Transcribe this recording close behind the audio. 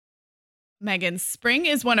Megan, spring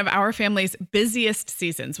is one of our family's busiest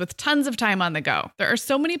seasons with tons of time on the go. There are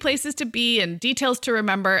so many places to be and details to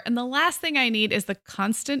remember, and the last thing I need is the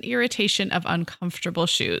constant irritation of uncomfortable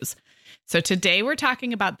shoes. So today we're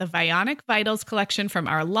talking about the Vionic Vitals collection from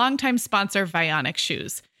our longtime sponsor, Vionic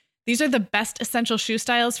Shoes. These are the best essential shoe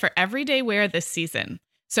styles for everyday wear this season.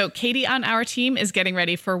 So Katie on our team is getting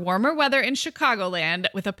ready for warmer weather in Chicagoland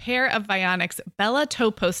with a pair of Vionic's Bella Toe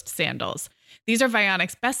Post sandals. These are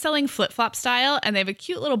Vionic's best-selling flip-flop style, and they have a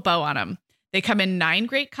cute little bow on them. They come in 9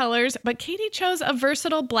 great colors, but Katie chose a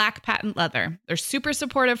versatile black patent leather. They're super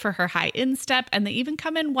supportive for her high instep, and they even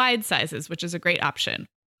come in wide sizes, which is a great option.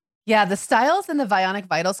 Yeah, the styles in the Vionic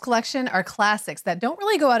Vitals collection are classics that don't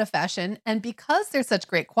really go out of fashion, and because they're such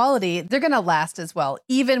great quality, they're going to last as well,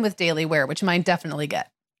 even with daily wear, which mine definitely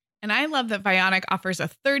get. And I love that Vionic offers a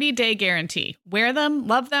 30-day guarantee. Wear them,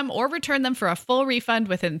 love them, or return them for a full refund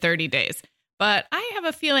within 30 days. But I have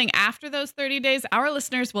a feeling after those 30 days, our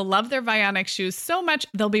listeners will love their Vionic shoes so much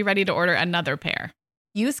they'll be ready to order another pair.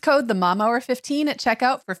 Use code TheMomHour15 at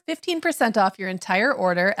checkout for 15% off your entire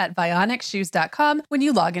order at VionicShoes.com when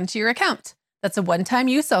you log into your account. That's a one-time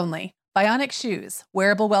use only. Vionic Shoes,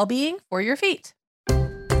 wearable well-being for your feet.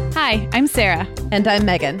 Hi, I'm Sarah. And I'm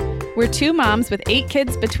Megan. We're 2 moms with 8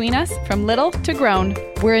 kids between us, from little to grown.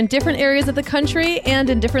 We're in different areas of the country and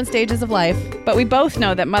in different stages of life. But we both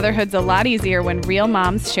know that motherhood's a lot easier when real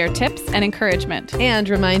moms share tips and encouragement. And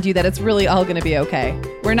remind you that it's really all going to be okay.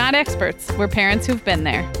 We're not experts. We're parents who've been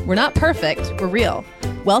there. We're not perfect. We're real.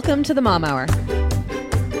 Welcome to the Mom Hour.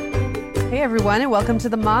 Hey, everyone, and welcome to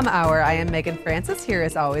the Mom Hour. I am Megan Francis, here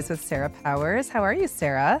as always with Sarah Powers. How are you,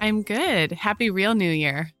 Sarah? I'm good. Happy Real New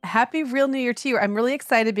Year. Happy Real New Year to you. I'm really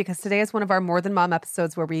excited because today is one of our More Than Mom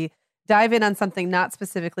episodes where we dive in on something not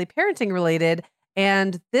specifically parenting related.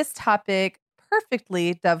 And this topic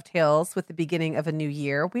perfectly dovetails with the beginning of a new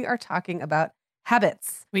year. We are talking about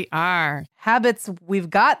habits. We are. Habits we've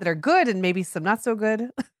got that are good and maybe some not so good.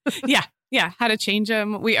 Yeah, how to change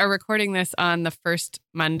them. We are recording this on the first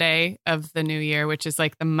Monday of the new year, which is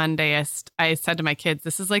like the Mondayest. I said to my kids,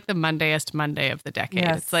 this is like the Mondayest Monday of the decade.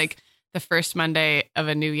 Yes. It's like the first Monday of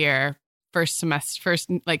a new year, first semester, first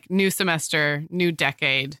like new semester, new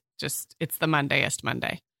decade. Just it's the Mondayest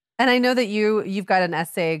Monday. And I know that you've got an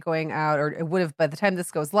essay going out, or it would have, by the time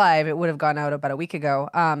this goes live, it would have gone out about a week ago,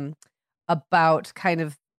 about kind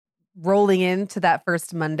of rolling into that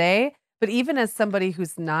first Monday. But even as somebody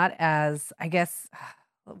who's not as, I guess,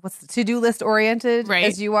 what's the to-do list oriented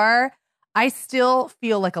as you are, I still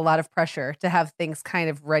feel like a lot of pressure to have things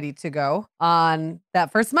kind of ready to go on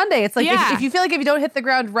that first Monday. It's like if you feel like if you don't hit the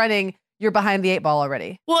ground running, you're behind the 8 ball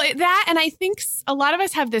already. Well, that, and I think a lot of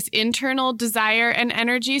us have this internal desire and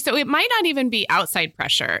energy. So it might not even be outside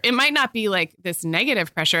pressure. It might not be like this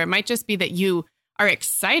negative pressure. It might just be that you are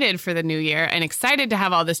excited for the new year and excited to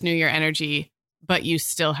have all this new year energy, but you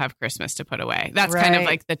still have Christmas to put away. That's kind of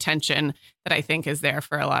like the tension that I think is there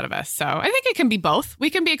for a lot of us. So I think it can be both. We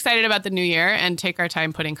can be excited about the new year and take our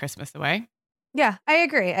time putting Christmas away. Yeah, I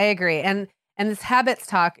agree. And this habits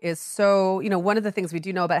talk is so, one of the things we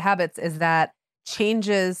do know about habits is that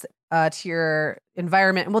changes to your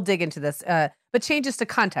environment, and we'll dig into this, but changes to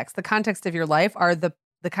context. The context of your life are the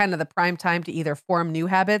kind of the prime time to either form new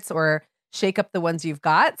habits or shake up the ones you've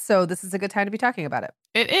got. So this is a good time to be talking about it.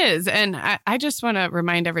 It is. And I just want to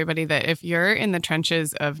remind everybody that if you're in the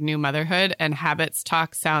trenches of new motherhood and habits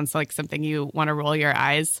talk sounds like something you want to roll your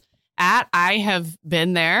eyes at, I have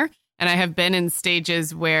been there, and I have been in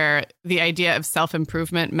stages where the idea of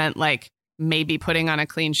self-improvement meant like maybe putting on a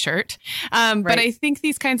clean shirt. But I think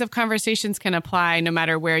these kinds of conversations can apply no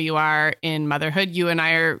matter where you are in motherhood. You and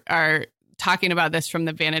I are talking about this from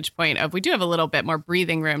the vantage point of we do have a little bit more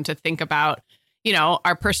breathing room to think about,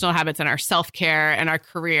 our personal habits and our self-care and our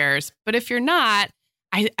careers. But if you're not,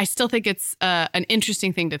 I still think it's an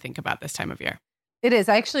interesting thing to think about this time of year. It is.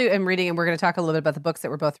 I actually am reading, and we're going to talk a little bit about the books that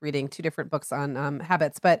we're both reading, 2 different books on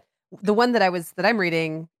habits. But the one that I'm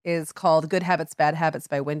reading is called Good Habits, Bad Habits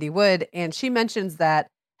by Wendy Wood. And she mentions that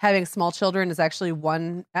having small children is actually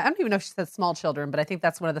one, I don't even know if she said small children, but I think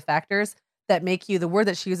that's one of the factors that make you, the word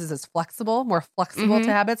that she uses is flexible, more flexible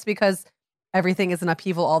to habits, because everything is an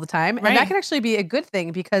upheaval all the time. And that can actually be a good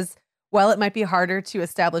thing because while it might be harder to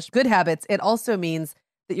establish good habits, it also means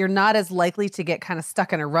that you're not as likely to get kind of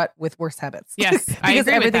stuck in a rut with worse habits. Yes, I because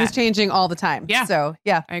agree everything's with that. Changing all the time. Yeah. So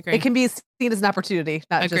yeah, I agree. It can be seen as an opportunity,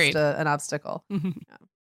 not Agreed. just an obstacle. Yeah.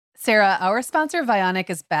 Sarah, our sponsor Vionic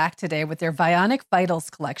is back today with their Vionic Vitals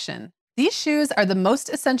collection. These shoes are the most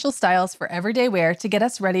essential styles for everyday wear to get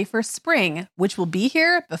us ready for spring, which will be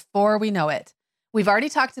here before we know it. We've already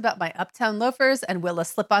talked about my Uptown loafers and Willa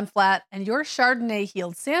slip-on flat and your Chardonnay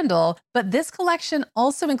heeled sandal, but this collection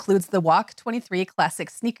also includes the Walk 23 classic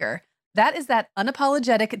sneaker. That is that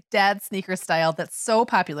unapologetic dad sneaker style that's so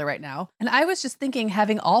popular right now. And I was just thinking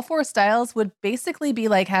having all 4 styles would basically be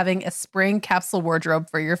like having a spring capsule wardrobe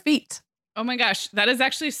for your feet. Oh my gosh, that is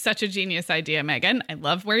actually such a genius idea, Megan. I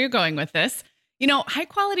love where you're going with this. You know, high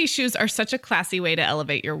quality shoes are such a classy way to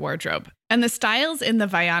elevate your wardrobe. And the styles in the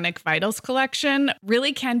Vionic Vitals collection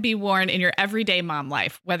really can be worn in your everyday mom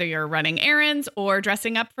life, whether you're running errands or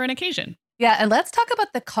dressing up for an occasion. Yeah, and let's talk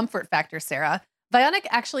about the comfort factor, Sarah. Vionic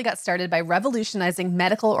actually got started by revolutionizing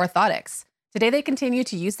medical orthotics. Today, they continue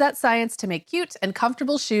to use that science to make cute and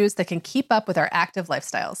comfortable shoes that can keep up with our active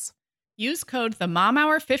lifestyles. Use code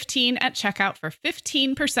TheMomHour15 at checkout for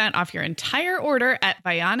 15% off your entire order at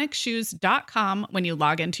VionicShoes.com when you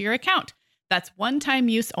log into your account. That's one-time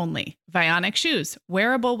use only. Vionic Shoes,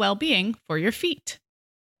 wearable well-being for your feet.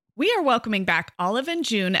 We are welcoming back Olive &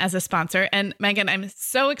 June as a sponsor. And Megan, I'm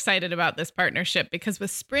so excited about this partnership because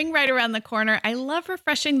with spring right around the corner, I love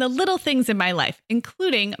refreshing the little things in my life,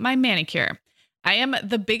 including my manicure. I am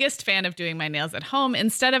the biggest fan of doing my nails at home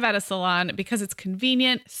instead of at a salon because it's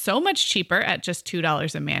convenient, so much cheaper at just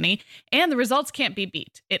 $2 a mani, and the results can't be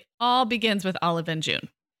beat. It all begins with Olive & June.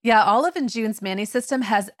 Yeah, Olive & June's Mani System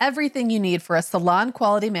has everything you need for a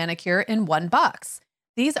salon-quality manicure in one box.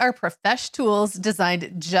 These are profesh tools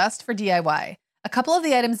designed just for DIY. A couple of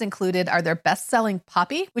the items included are their best-selling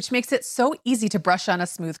Poppy, which makes it so easy to brush on a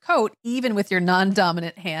smooth coat, even with your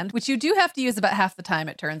non-dominant hand, which you do have to use about half the time,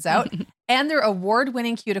 it turns out, and their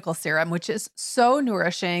award-winning cuticle serum, which is so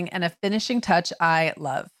nourishing and a finishing touch I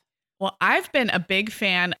love. Well, I've been a big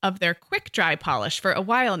fan of their quick dry polish for a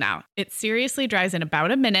while now. It seriously dries in about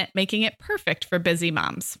a minute, making it perfect for busy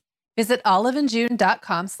moms. Visit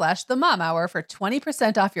oliveandjune.com/themomhour for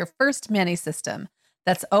 20% off your first Mani System.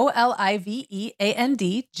 That's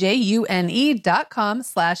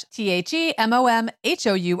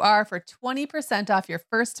oliveandjune.com/THEMOMHOUR for 20% off your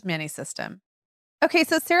first Mani System. Okay,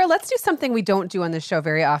 so Sarah, let's do something we don't do on this show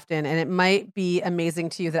very often, and it might be amazing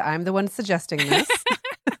to you that I'm the one suggesting this.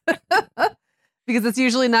 Because it's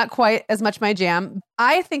usually not quite as much my jam.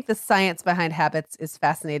 I think the science behind habits is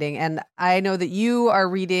fascinating. And I know that you are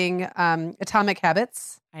reading Atomic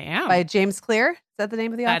Habits. I am. By James Clear. Is that the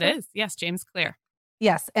name of the author? That is. Yes, James Clear.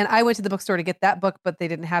 Yes. And I went to the bookstore to get that book, but they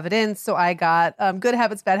didn't have it in. So I got Good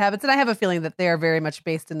Habits, Bad Habits. And I have a feeling that they are very much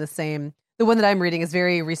based in the same. The one that I'm reading is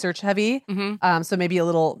very research heavy. Mm-hmm. So maybe a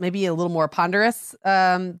little more ponderous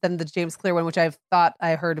than the James Clear one, which I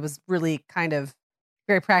heard was really kind of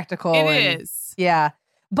very practical. It is. Yeah.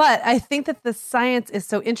 But I think that the science is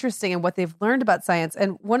so interesting and what they've learned about science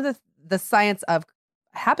and one of the science of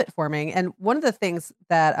habit forming. And one of the things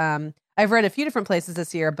that I've read a few different places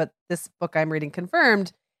this year, but this book I'm reading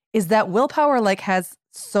confirmed is that willpower has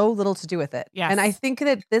so little to do with it. Yes. And I think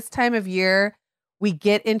that this time of year we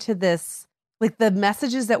get into this, the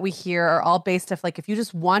messages that we hear are all based off if you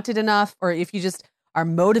just want it enough, or if you just are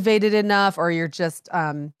motivated enough, or you're just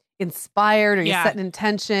inspired, or you set an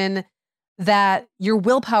intention, that your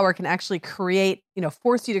willpower can actually create,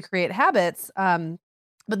 force you to create habits. But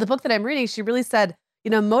the book that I'm reading, she really said,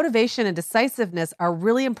 motivation and decisiveness are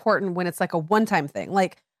really important when it's a one-time thing.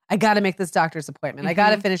 I got to make this doctor's appointment. I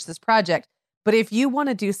got to finish this project. But if you want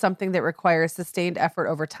to do something that requires sustained effort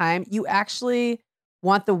over time, you actually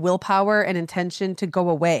want the willpower and intention to go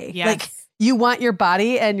away. Yes. You want your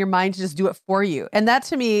body and your mind to just do it for you. And that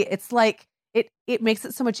to me, it's it makes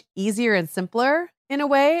it so much easier and simpler in a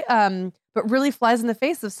way. But really flies in the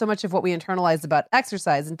face of so much of what we internalize about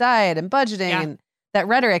exercise and diet and budgeting and that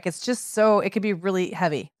rhetoric. It's just it could be really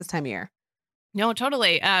heavy this time of year. No,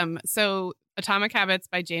 totally. So Atomic Habits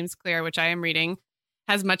by James Clear, which I am reading,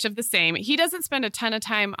 has much of the same. He doesn't spend a ton of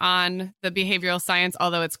time on the behavioral science,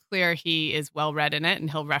 although it's clear he is well read in it and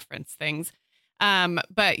he'll reference things.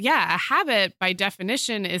 But yeah, a habit by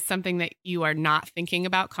definition is something that you are not thinking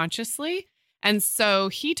about consciously. And so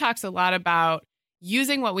he talks a lot about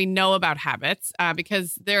using what we know about habits,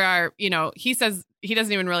 because there are, he says he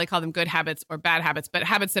doesn't even really call them good habits or bad habits, but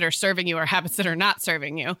habits that are serving you or habits that are not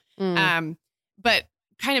serving you. But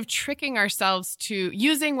kind of tricking ourselves to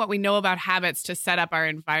using what we know about habits to set up our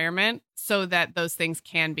environment so that those things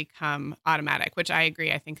can become automatic, which I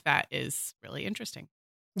agree. I think that is really interesting.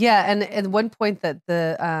 Yeah. And one point that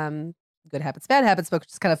the Good Habits, Bad Habits book,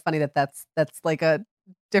 which is kind of funny that's a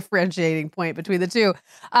differentiating point between the two,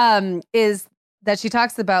 is that she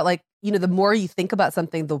talks about the more you think about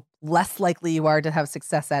something, the less likely you are to have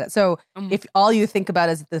success at it. So if all you think about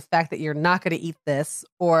is the fact that you're not going to eat this,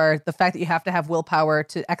 or the fact that you have to have willpower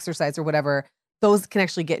to exercise or whatever, those can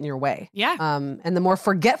actually get in your way. Yeah. And the more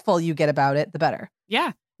forgetful you get about it, the better.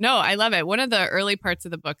 Yeah. No, I love it. One of the early parts of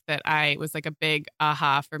the book that I was like a big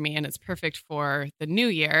aha for me, and it's perfect for the new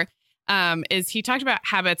year, is he talked about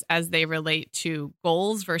habits as they relate to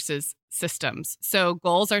goals versus systems. So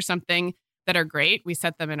goals are something that are great. We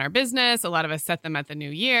set them in our business. A lot of us set them at the new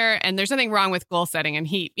year, and there's nothing wrong with goal setting. And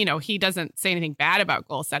he doesn't say anything bad about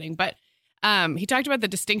goal setting, but he talked about the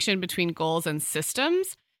distinction between goals and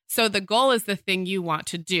systems. So the goal is the thing you want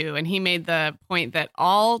to do. And he made the point that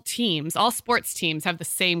all sports teams have the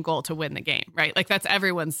same goal to win the game, right? Like that's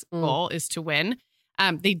everyone's goal is to win.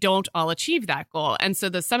 They don't all achieve that goal. And so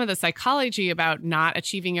some of the psychology about not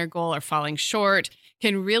achieving your goal or falling short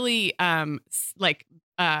can really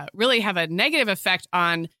really have a negative effect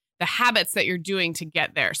on the habits that you're doing to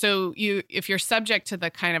get there. So if you're subject to the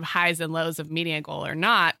kind of highs and lows of meeting a goal or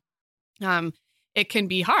not, it can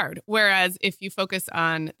be hard. Whereas if you focus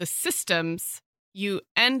on the systems, you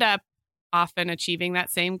end up often achieving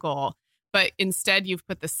that same goal, but instead you've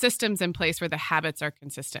put the systems in place where the habits are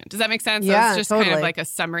consistent. Does that make sense? Yeah, so it's just totally. kind of like a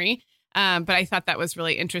summary. But I thought that was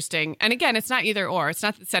really interesting. And again, it's not either or. It's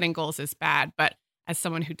not that setting goals is bad, but as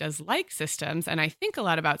someone who does like systems, and I think a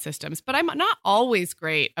lot about systems, but I'm not always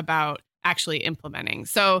great about actually implementing.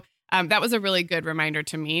 So that was a really good reminder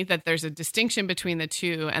to me that there's a distinction between the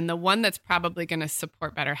two. And the one that's probably going to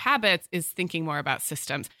support better habits is thinking more about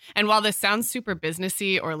systems. And while this sounds super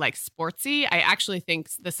businessy or like sportsy, I actually think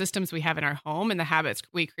the systems we have in our home and the habits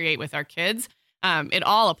we create with our kids, it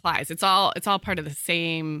all applies. It's all part of the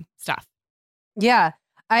same stuff. Yeah.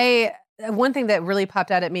 One thing that really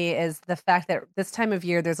popped out at me is the fact that this time of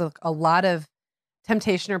year, there's a lot of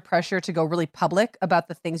temptation or pressure to go really public about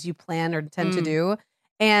the things you plan or intend to do.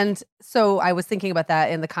 And so I was thinking about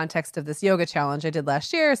that in the context of this yoga challenge I did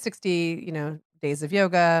last year, 60, days of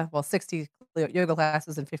yoga, 60 yoga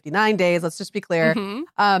classes in 59 days. Let's just be clear.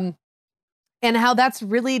 And how that's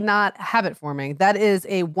really not habit forming. That is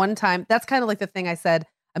a one-time, that's kind of like the thing I said,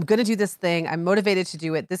 I'm going to do this thing. I'm motivated to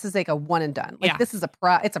do it. This is like a one and done. Like this is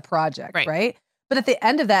it's a project, right? But at the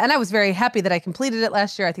end of that, and I was very happy that I completed it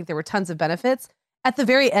last year. I think there were tons of benefits. At the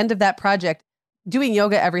very end of that project, doing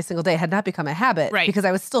yoga every single day had not become a habit because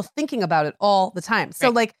I was still thinking about it all the time. So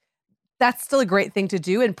like, that's still a great thing to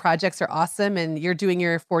do. And projects are awesome. And you're doing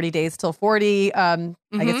your 40 days till 40. I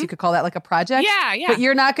guess you could call that like a project. Yeah. But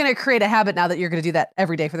you're not going to create a habit now that you're going to do that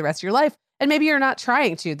every day for the rest of your life. And maybe you're not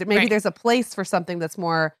trying to. Maybe there's a place for something that's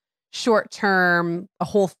more short term, a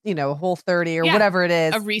whole 30 or whatever it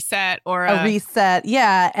is. A reset or a reset.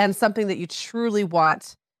 Yeah. And something that you truly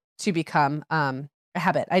want to become a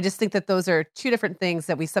habit. I just think that those are two different things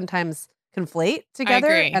that we sometimes conflate together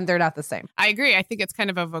and they're not the same. I agree. I think it's kind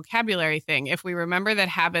of a vocabulary thing. If we remember that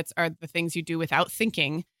habits are the things you do without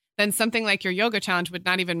thinking, then something like your yoga challenge would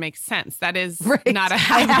not even make sense. That is not a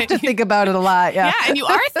habit. I have to think about it a lot. Yeah. Yeah. And you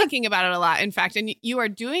are thinking about it a lot, in fact, and you are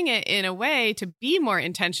doing it in a way to be more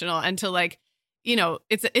intentional and to like,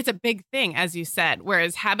 it's a big thing, as you said,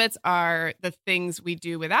 whereas habits are the things we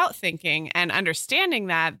do without thinking and understanding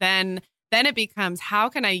that, then it becomes, how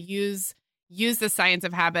can I use the science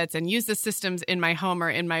of habits and use the systems in my home or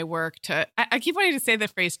in my work to, I keep wanting to say the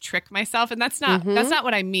phrase trick myself. And that's not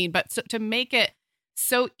what I mean, but to make it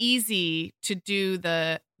so easy to do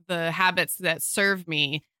the habits that serve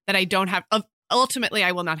me that I don't have, ultimately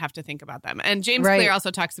I will not have to think about them. And James Clear also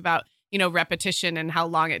talks about, repetition and how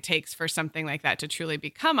long it takes for something like that to truly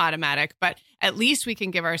become automatic. But at least we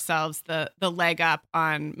can give ourselves the leg up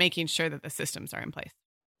on making sure that the systems are in place.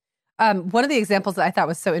 One of the examples that I thought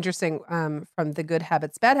was so interesting from the Good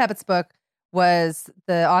Habits, Bad Habits book was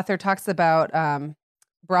the author talks about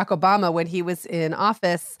Barack Obama when he was in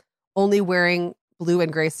office only wearing blue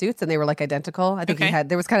and gray suits, and they were like identical. I think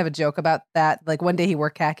there was kind of a joke about that. Like one day he wore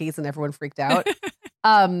khakis and everyone freaked out.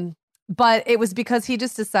 But it was because he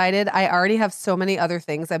just decided, I already have so many other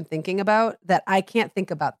things I'm thinking about that I can't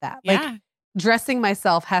think about that. Yeah. Like dressing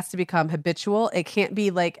myself has to become habitual. It can't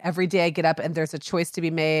be like every day I get up and there's a choice to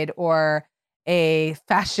be made or a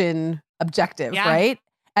fashion objective, right?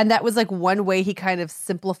 And that was like one way he kind of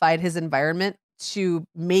simplified his environment to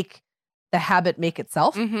make the habit make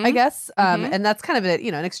itself, I guess. And that's kind of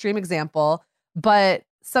an extreme example. But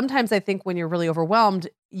sometimes I think when you're really overwhelmed,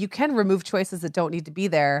 you can remove choices that don't need to be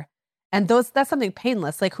there. And that's something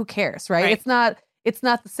painless. Like who cares, right? It's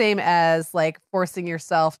not the same as like forcing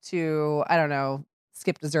yourself to, I don't know,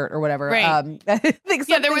 skip dessert or whatever. Right. I think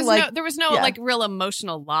there was no like real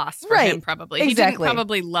emotional loss for him probably. Exactly. He didn't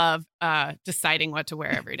probably love deciding what to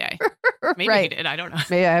wear every day. Maybe he did. I don't know.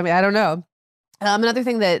 Maybe, I don't know. Another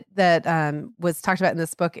thing that was talked about in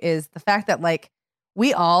this book is the fact that like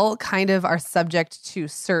we all kind of are subject to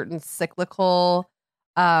certain cyclical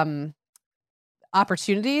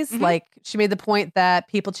opportunities. Mhm. Like she made the point that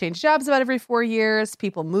people change jobs about every 4 years,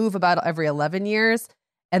 people move about every 11 years.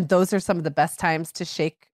 And those are some of the best times to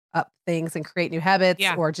shake up things and create new habits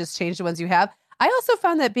Yeah. or just change the ones you have. I also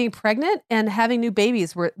found that being pregnant and having new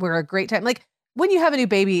babies were a great time. Like when you have a new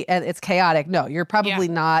baby and it's chaotic, no, you're probably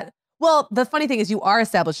not. Well, the funny thing is you are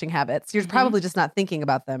establishing habits. You're Mhm. probably just not thinking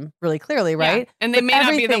about them really clearly, right? Yeah. And they But may not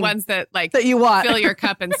be the everything ones that like that you want. fill your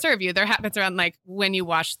cup and serve you. Their habits around like when you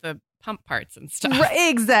wash the pump parts and stuff. Right,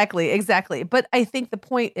 exactly. But I think the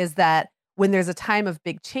point is that when there's a time of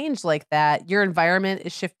big change like that, your environment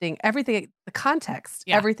is shifting, everything, the context,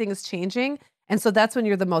 Yeah. everything is changing. And so that's when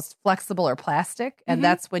you're the most flexible or plastic. And Mhm.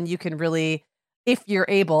 that's when you can really, if you're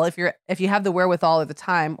able, if you have the wherewithal or the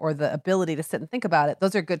time or the ability to sit and think about it,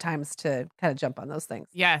 those are good times to kind of jump on those things.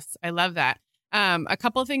 Yes, I love that. A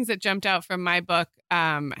couple of things that jumped out from my book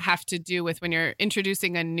have to do with when you're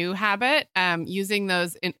introducing a new habit, using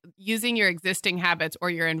your existing habits or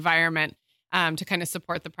your environment to kind of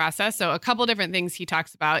support the process. So a couple different things he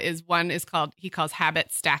talks about is one is he calls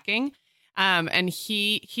habit stacking. And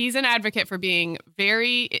he's an advocate for being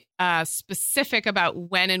very specific about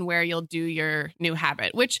when and where you'll do your new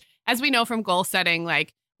habit, which, as we know from goal setting,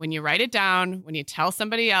 like when you write it down, when you tell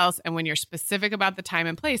somebody else, and when you're specific about the time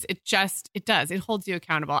and place, it holds you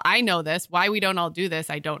accountable. I know this. Why we don't all do this,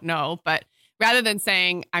 I don't know. But rather than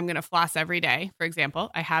saying, I'm going to floss every day, for example,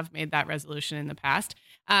 I have made that resolution in the past.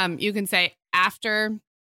 You can say after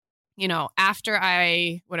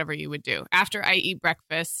whatever you would do, after I eat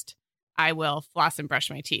breakfast, I will floss and brush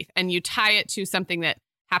my teeth. And you tie it to something that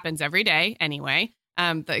happens every day anyway.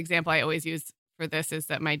 The example I always use for this is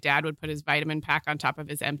that my dad would put his vitamin pack on top of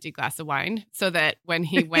his empty glass of wine so that when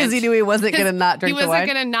he went... Because he knew he wasn't going to not drink the wine. He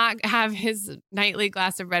wasn't going to not have his nightly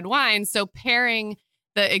glass of red wine. So pairing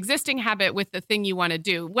the existing habit with the thing you want to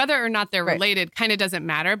do, whether or not they're related, kind of doesn't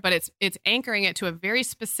matter, but it's anchoring it to a very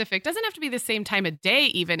specific, doesn't have to be the same time of day,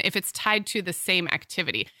 even if it's tied to the same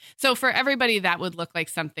activity. So for everybody, that would look like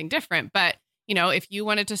something different. But, if you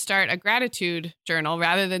wanted to start a gratitude journal,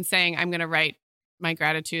 rather than saying, I'm going to write my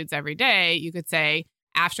gratitudes every day, you could say,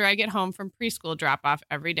 after I get home from preschool drop off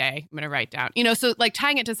every day, I'm going to write down, so like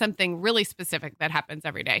tying it to something really specific that happens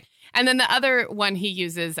every day. And then the other one he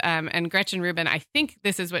uses, and Gretchen Rubin, I think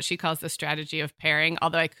this is what she calls the strategy of pairing,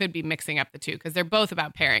 although I could be mixing up the two because they're both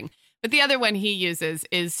about pairing. But the other one he uses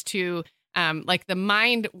is to, like the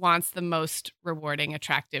mind wants the most rewarding,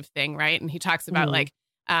 attractive thing, right? And he talks about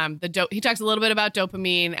he talks a little bit about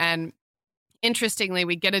dopamine, and interestingly,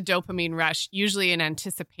 we get a dopamine rush usually in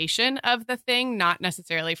anticipation of the thing, not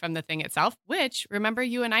necessarily from the thing itself, which, remember,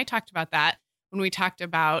 you and I talked about that when we talked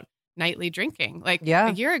about nightly drinking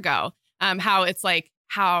a year ago, how it's like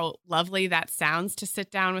how lovely that sounds to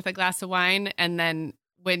sit down with a glass of wine. And then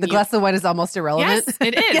when the glass of wine is almost irrelevant. Yes,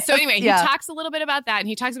 it is. Yes, so anyway, he talks a little bit about that, and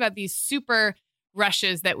he talks about these super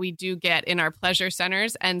rushes that we do get in our pleasure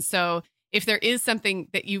centers. And so if there is something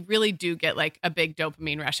that you really do get like a big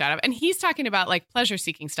dopamine rush out of, and he's talking about like pleasure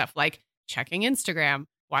seeking stuff, like checking Instagram,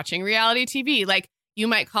 watching reality TV, like you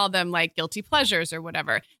might call them like guilty pleasures or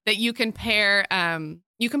whatever, that you can pair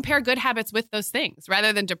good habits with those things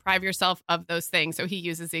rather than deprive yourself of those things. So he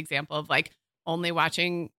uses the example of like only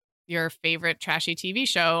watching your favorite trashy TV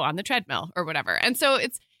show on the treadmill or whatever. And so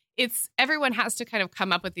it's everyone has to kind of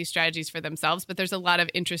come up with these strategies for themselves, but there's a lot of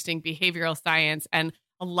interesting behavioral science, and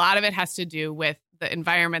a lot of it has to do with the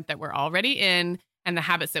environment that we're already in and the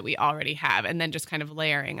habits that we already have, and then just kind of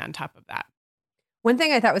layering on top of that. One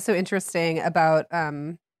thing I thought was so interesting about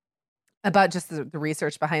just the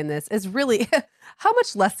research behind this is really how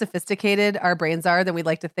much less sophisticated our brains are than we'd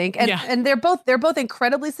like to think. And they're both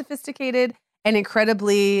incredibly sophisticated and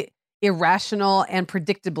incredibly irrational and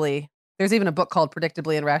predictably. There's even a book called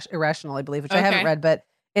Predictably Irrational, I believe, which I haven't read, but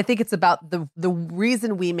I think it's about the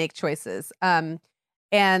reason we make choices.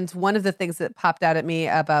 And one of the things that popped out at me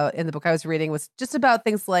about in the book I was reading was just about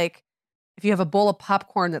things like if you have a bowl of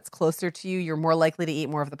popcorn that's closer to you, you're more likely to eat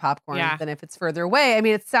more of the popcorn than if it's further away. I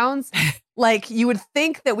mean, it sounds like you would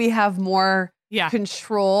think that we have more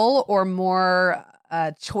control or more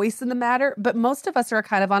choice in the matter, but most of us are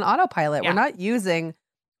kind of on autopilot. We're not using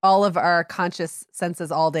all of our conscious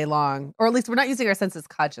senses all day long, or at least we're not using our senses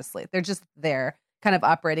consciously. They're just there kind of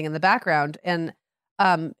operating in the background. And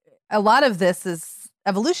a lot of this is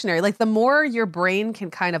evolutionary. Like the more your brain can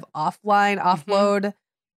kind of offload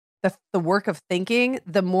the work of thinking,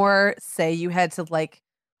 the more, say, you had to like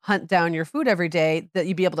hunt down your food every day, that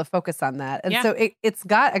you'd be able to focus on that. And so it's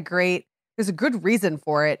got there's a good reason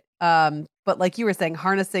for it. But like you were saying,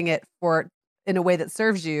 harnessing it in a way that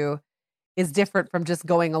serves you is different from just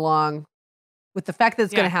going along with the fact that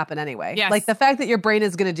it's going to happen anyway. Yes. Like the fact that your brain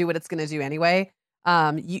is going to do what it's going to do anyway.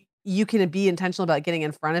 You can be intentional about getting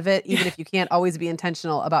in front of it, even if you can't always be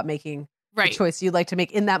intentional about making the choice you'd like to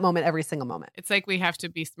make in that moment, every single moment. It's like we have to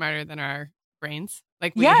be smarter than our brains.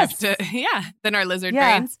 Like we have to, than our lizard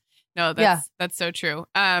brains. No, that's so true.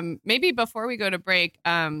 Maybe before we go to break,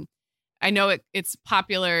 I know it's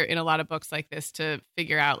popular in a lot of books like this to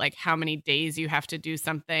figure out like how many days you have to do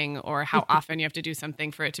something or how often you have to do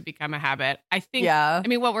something for it to become a habit. I think, I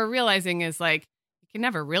mean, what we're realizing is like, you can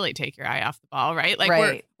never really take your eye off the ball, right?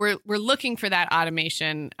 Like we're looking for that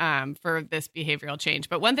automation for this behavioral change.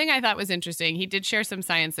 But one thing I thought was interesting, he did share some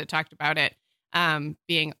science that talked about it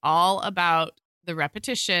being all about the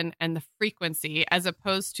repetition and the frequency as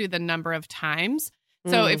opposed to the number of times.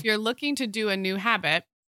 So if you're looking to do a new habit,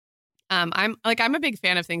 I'm a big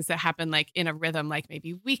fan of things that happen like in a rhythm, like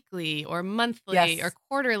maybe weekly or monthly or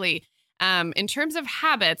quarterly. In terms of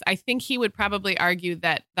habits, I think he would probably argue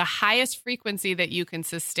that the highest frequency that you can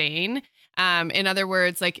sustain, in other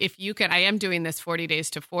words, like if you can, I am doing this 40 days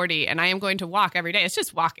to 40 and I am going to walk every day. It's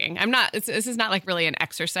just walking. This is not like really an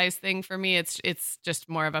exercise thing for me. It's just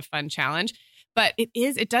more of a fun challenge, but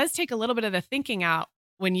it does take a little bit of the thinking out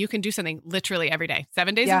when you can do something literally every day,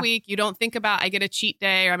 7 days a week. You don't think about, I get a cheat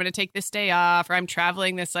day or I'm going to take this day off or I'm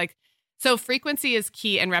traveling this so frequency is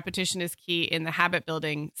key and repetition is key in the habit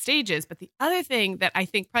building stages. But the other thing that I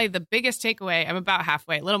think probably the biggest takeaway, I'm about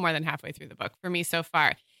halfway, a little more than halfway through the book for me so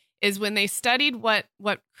far, is when they studied what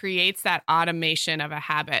creates that automation of a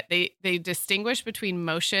habit, they distinguish between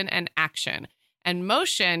motion and action. And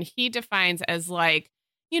motion, he defines as like,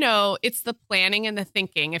 it's the planning and the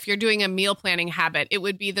thinking. If you're doing a meal planning habit, it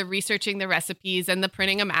would be the researching the recipes and the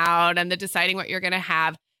printing them out and the deciding what you're going to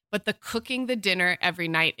have. But the cooking the dinner every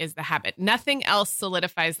night is the habit. Nothing else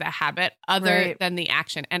solidifies the habit other than the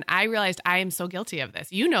action. And I realized I am so guilty of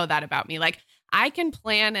this. You know that about me. Like I can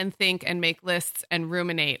plan and think and make lists and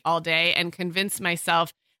ruminate all day and convince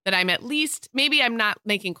myself that I'm at least, maybe I'm not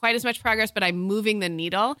making quite as much progress, but I'm moving the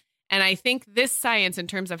needle. And I think this science in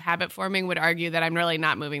terms of habit forming would argue that I'm really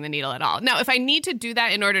not moving the needle at all. Now, if I need to do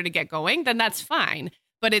that in order to get going, then that's fine.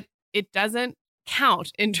 But it doesn't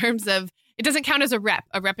count in terms of, it doesn't count as a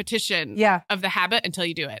repetition of the habit until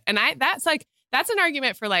you do it. And that's an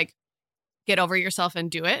argument for like, get over yourself and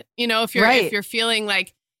do it. If you're feeling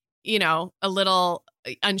like, a little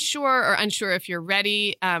unsure if you're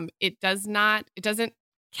ready, it doesn't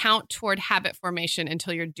count toward habit formation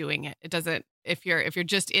until you're doing it. It doesn't, if you're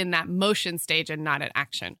just in that motion stage and not at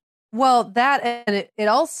action. Well, that, and it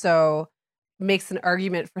also makes an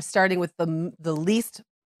argument for starting with the least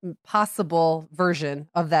possible version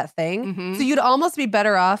of that thing. Mm-hmm. So you'd almost be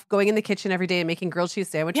better off going in the kitchen every day and making grilled cheese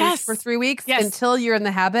sandwiches for 3 weeks until you're in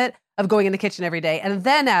the habit of going in the kitchen every day and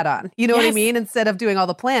then add on. You know what I mean? Instead of doing all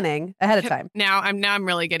the planning ahead of time. Now I'm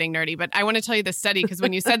really getting nerdy, but I want to tell you the study because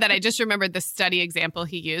when you said that, I just remembered the study example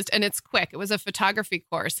he used, and it's quick. It was a photography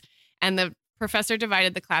course, and the professor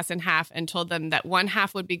divided the class in half and told them that one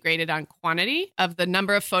half would be graded on quantity of the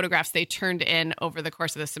number of photographs they turned in over the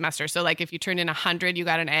course of the semester. So like if you turned in 100, you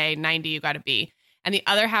got an A, 90, you got a B. And the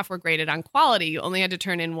other half were graded on quality. You only had to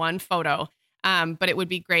turn in one photo, but it would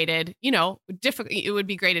be graded, it would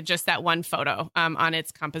be graded just that one photo on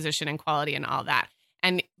its composition and quality and all that.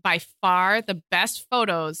 And by far the best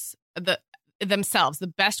photos, the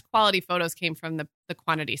best quality photos came from the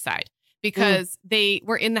quantity side. Because they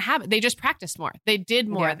were in the habit. They just practiced more. They did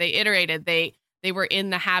more. They iterated. They were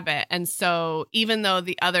in the habit. And so even though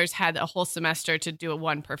the others had a whole semester to do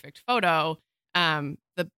one perfect photo,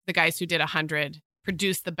 the guys who did 100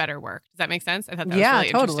 produced the better work. Does that make sense? I thought that was really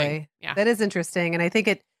interesting. Yeah, that is interesting. And I think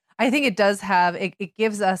it does have, it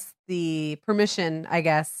gives us the permission, I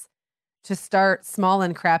guess, to start small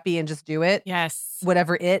and crappy and just do it. Yes.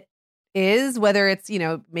 Whatever it is, whether it's,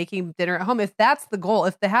 making dinner at home, if that's the goal,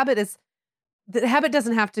 if the habit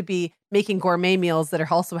doesn't have to be making gourmet meals that are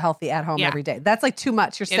also healthy at home every day. That's like too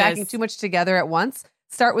much. You're stacking too much together at once.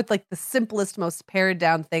 Start with like the simplest, most pared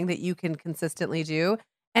down thing that you can consistently do.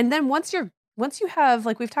 And then once you have,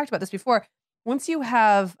 like we've talked about this before, once you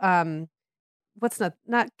have, what's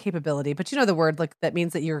not capability, but the word like that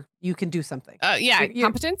means that you can do something.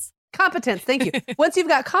 Competence. Competence. Thank you. Once you've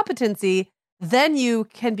got competency, then you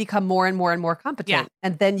can become more and more and more competent,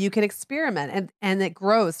 and then you can experiment, and it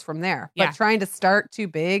grows from there. But trying to start too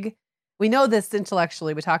big, we know this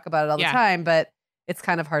intellectually, we talk about it all the time, but it's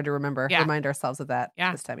kind of hard to remind ourselves of that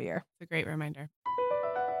this time of year. It's a great reminder.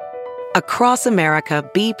 Across America,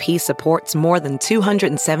 BP supports more than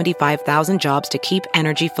 275,000 jobs to keep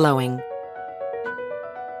energy flowing.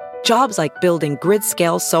 Jobs like building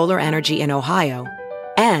grid-scale solar energy in Ohio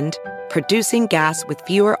and producing gas with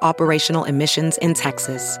fewer operational emissions in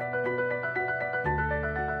Texas.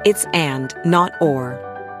 It's and, not or.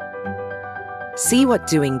 See what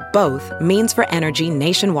doing both means for energy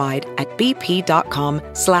nationwide at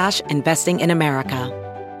bp.com/investing in America.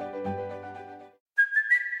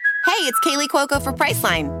 Hey, it's Kaylee Cuoco for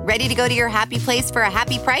Priceline. Ready to go to your happy place for a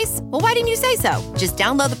happy price? Well, why didn't you say so? Just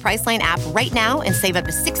download the Priceline app right now and save up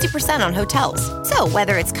to 60% on hotels. So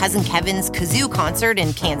whether it's Cousin Kevin's Kazoo Concert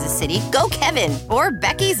in Kansas City, go Kevin, or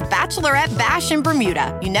Becky's Bachelorette Bash in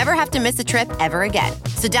Bermuda, you never have to miss a trip ever again.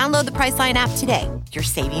 So download the Priceline app today. Your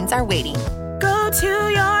savings are waiting. Go to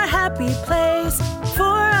your happy place for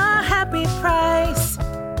a happy price.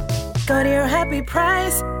 Go to your happy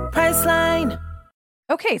price, Priceline.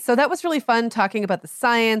 Okay, so that was really fun talking about the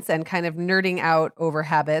science and kind of nerding out over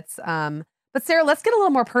habits. But Sarah, let's get a little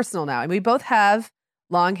more personal now. And we both have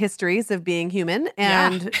long histories of being human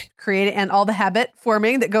and creating and all the habit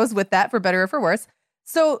forming that goes with that, for better or for worse.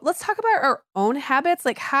 So let's talk about our own habits,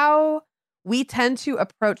 like how we tend to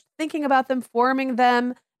approach thinking about them, forming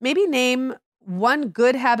them. Maybe name one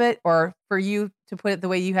good habit, or for you to put it the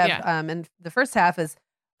way you have in the first half, is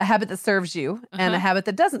a habit that serves you and a habit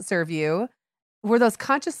that doesn't serve you. Were those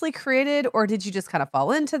consciously created, or did you just kind of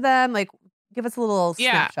fall into them? Like, give us a little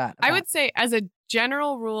snapshot. I would say as a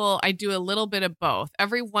general rule, I do a little bit of both.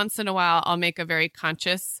 Every once in a while, I'll make a very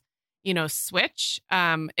conscious, switch,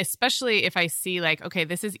 especially if I see like, okay,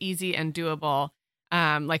 this is easy and doable.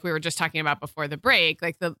 Like we were just talking about before the break,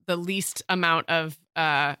 like the least amount of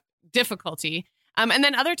difficulty. And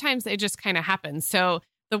then other times it just kind of happens. So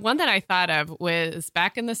the one that I thought of was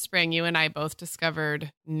back in the spring, you and I both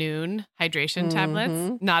discovered Noon hydration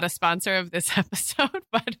tablets. Not a sponsor of this episode,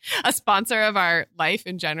 but a sponsor of our life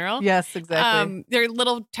in general. Yes, exactly. They're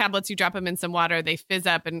little tablets. You drop them in some water, they fizz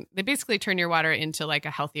up, and they basically turn your water into like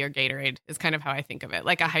a healthier Gatorade is kind of how I think of it,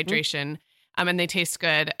 like a hydration. And they taste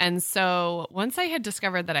good. And so once I had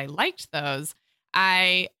discovered that I liked those,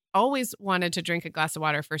 I always wanted to drink a glass of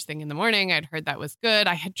water first thing in the morning. I'd heard that was good.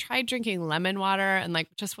 I had tried drinking lemon water and like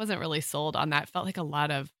just wasn't really sold on that. Felt like a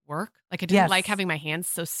lot of work. Like I didn't like having my hands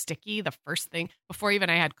so sticky the first thing before even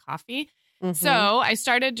I had coffee. So I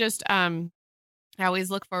started just, I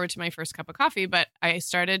always look forward to my first cup of coffee, but I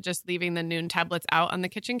started just leaving the Noon tablets out on the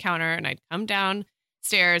kitchen counter, and I'd come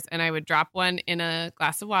downstairs and I would drop one in a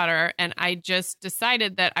glass of water. And I just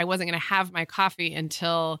decided that I wasn't going to have my coffee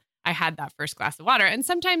until I had that first glass of water. And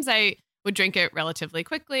sometimes I would drink it relatively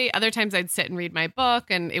quickly. Other times I'd sit and read my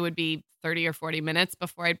book, and it would be 30 or 40 minutes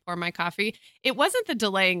before I'd pour my coffee. It wasn't the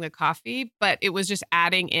delaying the coffee, but it was just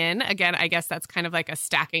adding in. Again, I guess that's kind of like a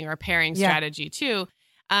stacking or pairing strategy too.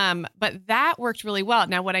 But that worked really well.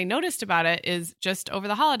 Now, what I noticed about it is just over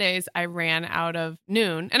the holidays, I ran out of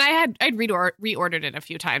Noon, and I'd reordered it a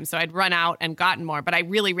few times. So I'd run out and gotten more, but I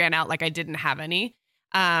really ran out like I didn't have any.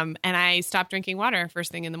 And I stopped drinking water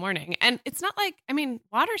first thing in the morning. And it's not like,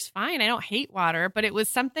 water's fine. I don't hate water, but it was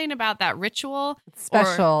something about that ritual. It's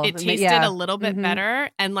special. It tasted a little bit better.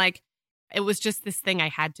 And like, it was just this thing I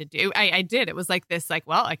had to do. I did. It was like this, like,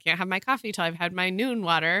 well, I can't have my coffee till I've had my Noon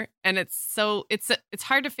water. And it's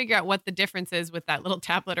hard to figure out what the difference is with that little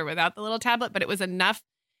tablet or without the little tablet. But it was enough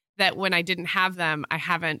that when I didn't have them, I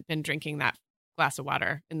haven't been drinking that glass of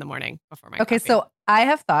water in the morning before my coffee. So I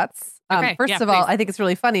have thoughts. First of all, please. I think it's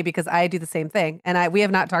really funny because I do the same thing. And we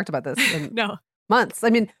have not talked about this in months.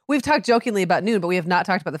 We've talked jokingly about Noon, but we have not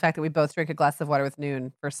talked about the fact that we both drink a glass of water with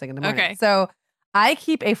Noon first thing in the morning. Okay. So I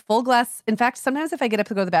keep a full glass. In fact, sometimes if I get up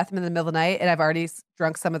to go to the bathroom in the middle of the night and I've already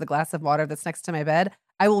drunk some of the glass of water that's next to my bed,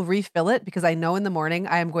 I will refill it because I know in the morning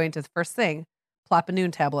I am going to, first thing, plop a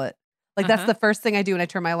Noon tablet. Like that's the first thing I do when I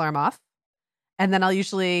turn my alarm off. And then I'll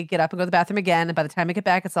usually get up and go to the bathroom again. And by the time I get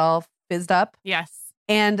back, it's all fizzed up. Yes.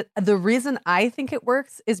 And the reason I think it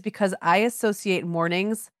works is because I associate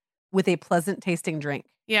mornings with a pleasant tasting drink.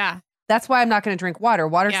 Yeah. That's why I'm not going to drink water.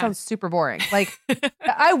 Water sounds super boring. Like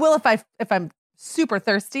I will if I'm super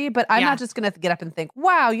thirsty, but I'm not just going to get up and think,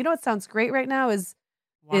 wow, you know what sounds great right now is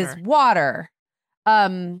water.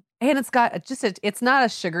 And it's got it's not a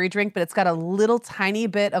sugary drink, but it's got a little tiny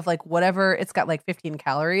bit of like whatever. It's got like 15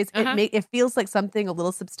 calories. It feels like something a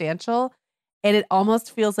little substantial, and it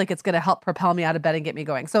almost feels like it's going to help propel me out of bed and get me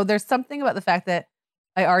going. So there's something about the fact that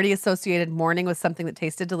I already associated morning with something that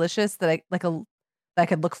tasted delicious that I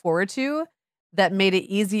could look forward to, that made it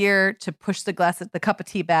easier to push the cup of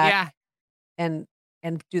tea back and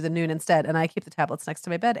do the Noon instead. And I keep the tablets next to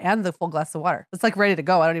my bed and the full glass of water. It's like ready to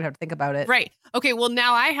go. I don't even have to think about it. Right. Okay. Well,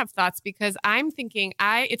 now I have thoughts because I'm thinking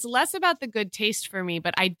it's less about the good taste for me,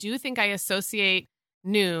 but I do think I associate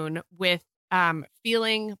Noon with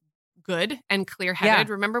feeling good and clear-headed.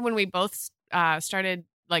 Remember when we both started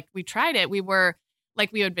we tried it, we were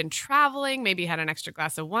like, we had been traveling, maybe had an extra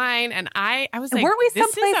glass of wine. And I was like, weren't we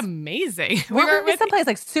this someplace, is amazing. Weren't we someplace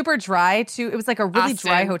like super dry too? It was like a really Austin,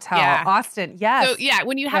 dry hotel. yeah. Austin. Yes. So yeah,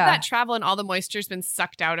 when you have that travel and all the moisture's been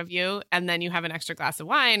sucked out of you, and then you have an extra glass of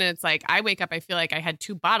wine, and it's like, I wake up, I feel like I had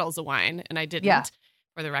 2 bottles of wine, and I didn't,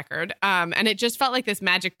 for the record. And it just felt like this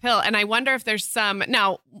magic pill. And I wonder if there's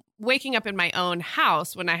now waking up in my own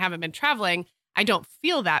house when I haven't been traveling, I don't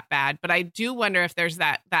feel that bad, but I do wonder if there's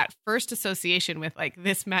that first association with like,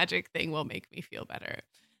 this magic thing will make me feel better.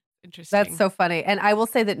 Interesting. That's so funny. And I will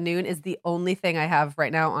say that Noon is the only thing I have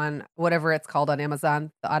right now on whatever it's called on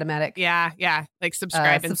Amazon, the automatic. Yeah. Like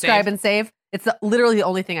subscribe and save. It's literally the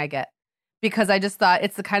only thing I get, because I just thought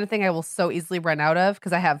it's the kind of thing I will so easily run out of,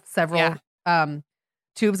 because I have several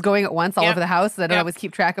tubes going at once all over the house, and I don't always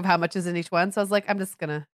keep track of how much is in each one. So I was like, I'm just going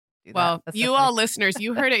to. Well, you all listeners,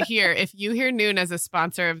 you heard it here. If you hear Noon as a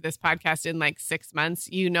sponsor of this podcast in like 6 months,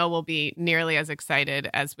 we'll be nearly as excited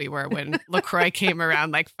as we were when LaCroix came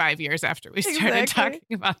around like 5 years after we started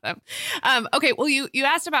talking about them. Okay, well, you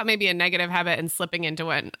asked about maybe a negative habit and slipping into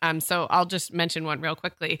one. So I'll just mention one real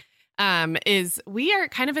quickly. Is we are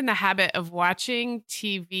kind of in the habit of watching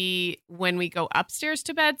TV when we go upstairs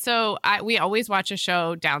to bed. So we always watch a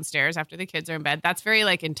show downstairs after the kids are in bed. That's very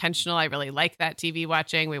like intentional. I really like that TV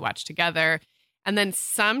watching. We watch together. And then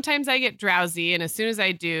sometimes I get drowsy. And as soon as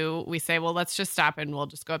I do, we say, well, let's just stop and we'll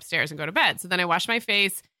just go upstairs and go to bed. So then I wash my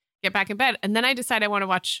face, get back in bed. And then I decide I want to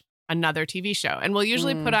watch another TV show. And we'll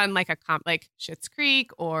usually put on like like Schitt's Creek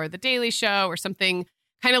or The Daily Show or something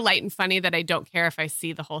kind of light and funny that I don't care if I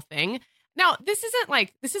see the whole thing. Now, this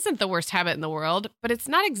isn't the worst habit in the world, but it's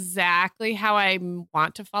not exactly how I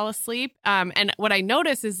want to fall asleep. And what I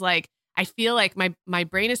notice is like, I feel like my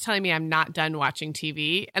brain is telling me I'm not done watching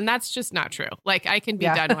TV. And that's just not true. Like, I can be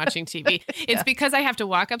done watching TV. It's because I have to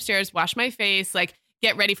walk upstairs, wash my face, like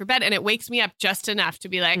get ready for bed. And it wakes me up just enough to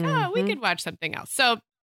be like, oh, we could watch something else. So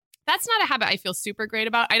that's not a habit I feel super great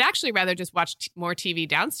about. I'd actually rather just watch more TV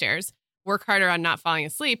downstairs, work harder on not falling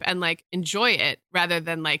asleep, and like enjoy it rather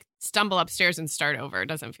than like stumble upstairs and start over. It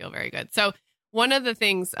doesn't feel very good. So one of the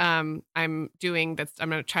things I'm doing I'm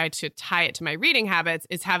going to try to tie it to my reading habits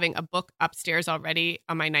is having a book upstairs already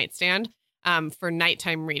on my nightstand for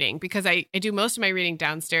nighttime reading, because I do most of my reading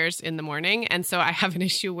downstairs in the morning. And so I have an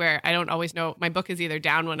issue where I don't always know, my book is either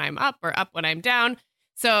down when I'm up or up when I'm down.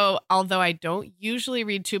 So although I don't usually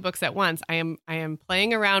read 2 books at once, I am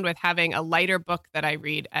playing around with having a lighter book that I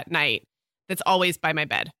read at night that's always by my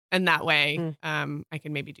bed. And that way I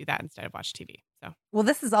can maybe do that instead of watch TV. So, well,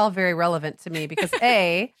 this is all very relevant to me because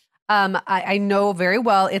I know very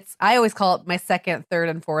well, I always call it my second, third,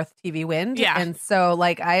 and fourth TV wind. Yeah. And so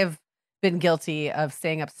like I have been guilty of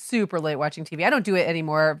staying up super late watching TV. I don't do it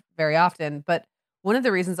anymore very often, but one of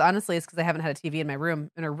the reasons honestly is because I haven't had a TV in my room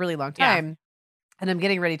in a really long time. Yeah. And I'm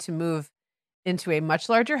getting ready to move into a much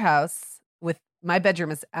larger house with my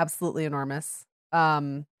bedroom is absolutely enormous.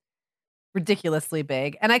 Ridiculously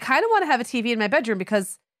big. And I kind of want to have a TV in my bedroom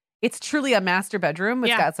because it's truly a master bedroom.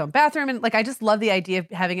 It's got its own bathroom. And like, I just love the idea of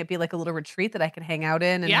having it be like a little retreat that I can hang out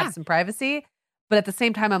in and have some privacy. But at the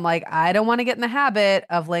same time, I'm like, I don't want to get in the habit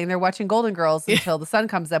of laying there watching Golden Girls until the sun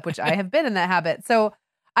comes up, which I have been in that habit. So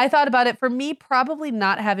I thought about it. For me, probably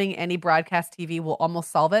not having any broadcast TV will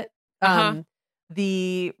almost solve it.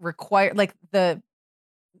 The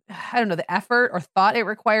effort or thought it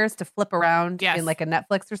requires to flip around in like a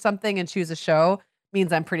Netflix or something and choose a show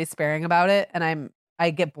means I'm pretty sparing about it. And I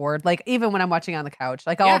get bored. Like even when I'm watching on the couch,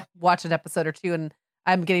 like I'll watch an episode or 2 and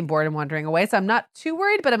I'm getting bored and wandering away. So I'm not too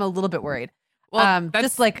worried, but I'm a little bit worried. Well,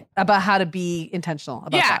 just like about how to be intentional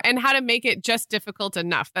about that. And how to make it just difficult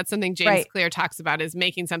enough. That's something James Clear talks about, is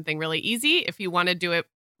making something really easy if you want to do it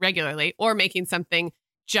regularly, or making something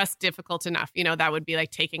just difficult enough. You know, that would be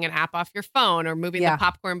like taking an app off your phone or moving the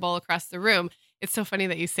popcorn bowl across the room. It's so funny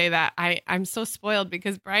that you say that. I'm so spoiled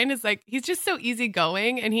because Brian is like, he's just so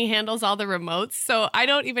easygoing and he handles all the remotes. So I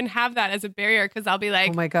don't even have that as a barrier, because I'll be like,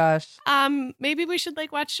 oh my gosh, maybe we should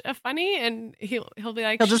like watch a funny, and he'll be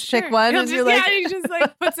like, he'll just pick one, and you're like, he just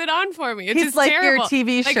like puts it on for me. It's he's just like terrible. your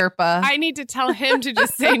TV Sherpa. I need to tell him to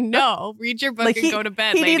just say no, read your book like and go to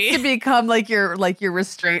bed, he lady. needs to become like your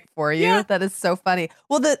restraint for you. Yeah. That is so funny.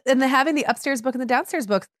 Well, having the upstairs book and the downstairs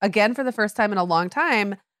book again for the first time in a long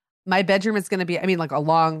time. My bedroom is going to be, I don't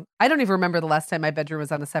even remember the last time my bedroom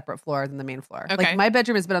was on a separate floor than the main floor. Okay. Like my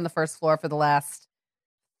bedroom has been on the first floor for the last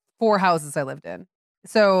 4 houses I lived in.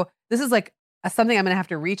 So this is like something I'm going to have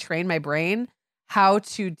to retrain my brain how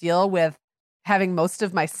to deal with having most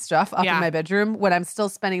of my stuff up in my bedroom when I'm still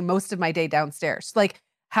spending most of my day downstairs. Like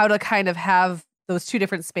how to kind of have those two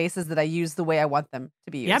different spaces that I use the way I want them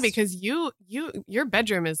to be used. Yeah, because your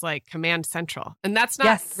bedroom is like command central. And that's not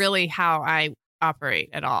Yes. really how I operate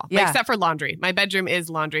at all. Yeah. Except for laundry. My bedroom is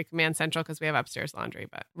laundry command central because we have upstairs laundry,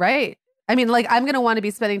 but Right. I mean, like I'm going to want to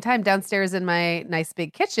be spending time downstairs in my nice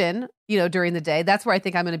big kitchen, during the day. That's where I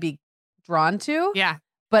think I'm going to be drawn to. yeah.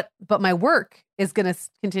 But my work is going to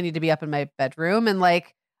continue to be up in my bedroom, and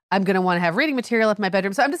like I'm going to want to have reading material up in my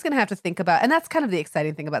bedroom. So I'm just going to have to think about, and that's kind of the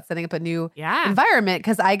exciting thing about setting up a new Yeah. environment,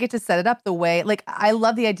 because I get to set it up the way, like I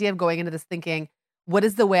love the idea of going into this thinking, what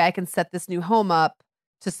is the way I can set this new home up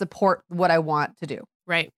to support what I want to do,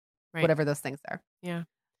 Right. whatever those things are. Yeah.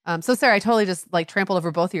 So Sarah, I totally just like trampled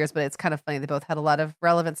over both yours, but it's kind of funny. They both had a lot of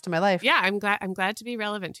relevance to my life. Yeah, I'm glad to be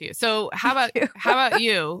relevant to you. So how about you.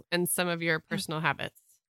 you and some of your personal habits?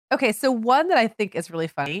 Okay, so one that I think is really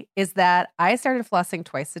funny is that I started flossing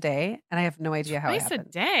twice a day, and I have no idea how it Twice a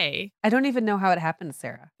happened. day. I don't even know how it happened,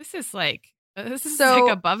 Sarah. This is like So-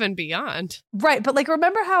 above and beyond. Right, but like,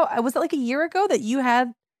 remember how was it like a year ago that you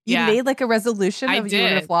Yeah. made like a resolution I of you were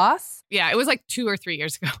going to did. floss? Yeah, it was like 2 or 3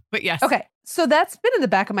 years ago. But yes. Okay, so that's been in the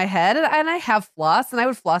back of my head, and I have floss, and I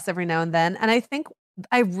would floss every now and then, and I think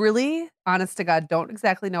I really, honest to God, don't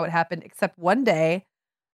exactly know what happened, except one day,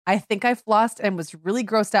 I think I flossed and was really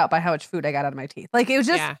grossed out by how much food I got out of my teeth. Like it was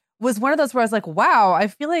just Yeah. was one of those where I was like, wow, I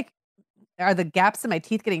feel like are the gaps in my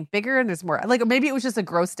teeth getting bigger and there's more, like maybe it was just a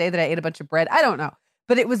gross day that I ate a bunch of bread. I don't know.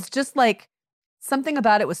 But it was just like something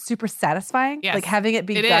about it was super satisfying. Yes, like having it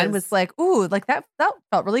be it done is. was like, ooh, like that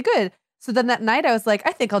felt really good. So then that night I was like,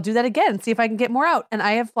 I think I'll do that again, see if I can get more out. And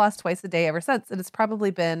I have flossed twice a day ever since. And it's probably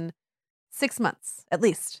been 6 months at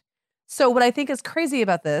least. So what I think is crazy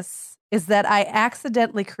about this is that I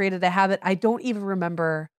accidentally created a habit. I don't even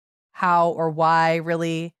remember how or why,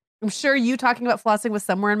 really. I'm sure you talking about flossing was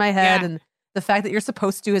somewhere in my head, Yeah. and the fact that you're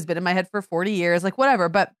supposed to has been in my head for 40 years, like whatever,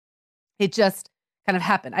 but it just kind of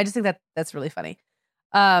happened. I just think that that's really funny.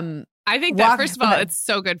 I think that, first of go all, ahead. it's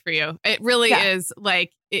so good for you. It really Yeah. is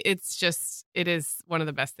like, it is one of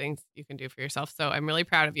the best things you can do for yourself. So I'm really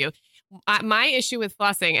proud of you. My issue with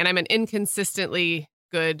flossing, and I'm an inconsistently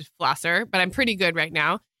good flosser, but I'm pretty good right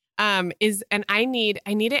now, and I need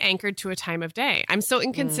it anchored to a time of day. I'm so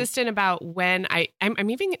inconsistent about when I'm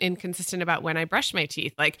even inconsistent about when I brush my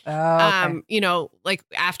teeth. Like, like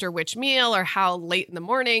after which meal or how late in the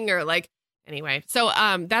morning or like, anyway. So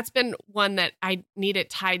that's been one that I need it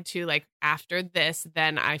tied to, like after this,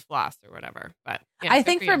 then I floss or whatever. But yeah, I good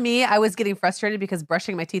think for you. me, I was getting frustrated because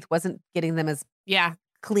brushing my teeth wasn't getting them as Yeah.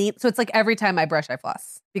 clean. So it's like every time I brush, I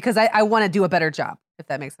floss because I want to do a better job, if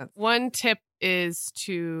that makes sense. One tip is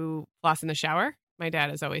to floss in the shower. My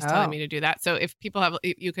dad is always telling me to do that. So if people have,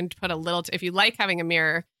 you can put a little, if you like having a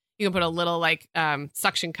mirror, you can put a little like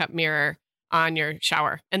suction cup mirror on your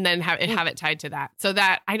shower and then have it tied to that. So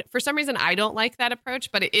that for some reason, I don't like that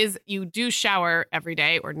approach, but it is, you do shower every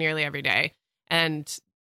day or nearly every day. And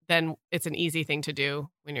then it's an easy thing to do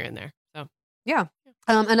when you're in there. So Yeah.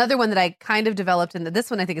 Another one that I kind of developed, and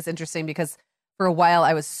this one I think is interesting because for a while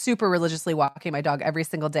I was super religiously walking my dog every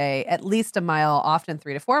single day, at least a mile, often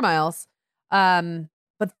 3 to 4 miles.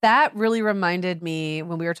 But that really reminded me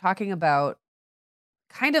when we were talking about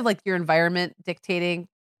kind of like your environment dictating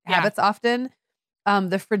habits often,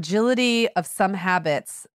 the fragility of some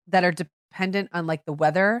habits that are dependent on like the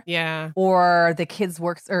weather or the kids'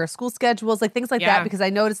 works or school schedules, like things like that. Because I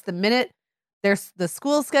noticed the minute the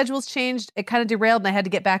school schedules changed, it kind of derailed and I had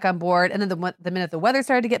to get back on board. And then the minute the weather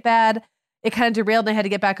started to get bad, it kind of derailed and I had to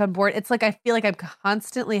get back on board. It's like I feel like I'm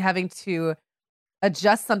constantly having to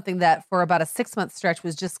adjust something that for about a 6-month stretch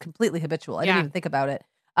was just completely habitual. I didn't even think about it.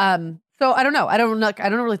 So I don't know. I don't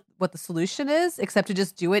know really what the solution is, except to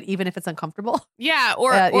just do it even if it's uncomfortable. Yeah,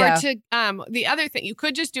 or to the other thing, you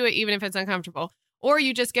could just do it even if it's uncomfortable, or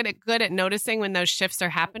you just get it good at noticing when those shifts are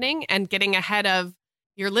happening and getting ahead of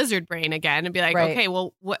your lizard brain again and be like, okay,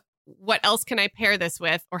 well, what else can I pair this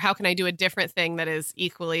with, or how can I do a different thing that is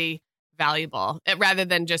equally valuable, rather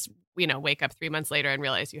than just wake up 3 months later and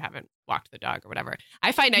realize you haven't walked the dog or whatever.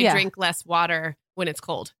 I find I drink less water when it's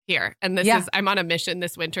cold here. And this is, I'm on a mission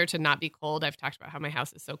this winter to not be cold. I've talked about how my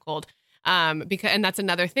house is so cold. And that's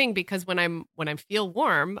another thing, because when I feel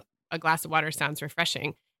warm, a glass of water sounds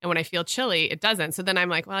refreshing. And when I feel chilly, it doesn't. So then I'm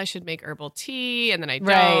like, well, I should make herbal tea. And then I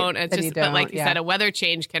don't. And it's just, but like you said, a weather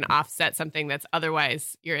change can offset something that's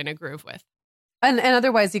otherwise you're in a groove with. And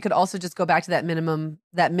otherwise you could also just go back to that minimum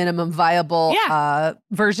viable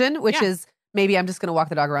version, which is maybe I'm just going to walk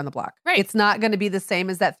the dog around the block. Right. It's not going to be the same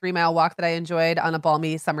as that 3-mile walk that I enjoyed on a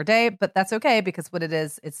balmy summer day, but that's okay because what it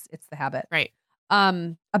is, it's the habit. Right.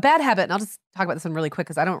 A bad habit, and I'll just talk about this one really quick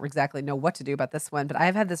because I don't exactly know what to do about this one, but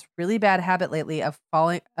I've had this really bad habit lately of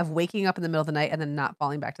waking up in the middle of the night and then not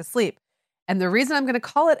falling back to sleep. And the reason I'm going to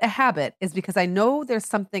call it a habit is because I know there's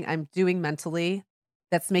something I'm doing mentally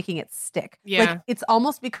that's making it stick. Yeah. Like it's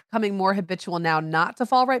almost becoming more habitual now not to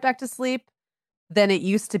fall right back to sleep than it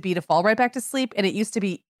used to be to fall right back to sleep. And it used to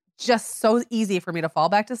be just so easy for me to fall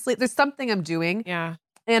back to sleep. There's something I'm doing. Yeah.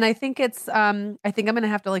 And I think it's I think I'm going to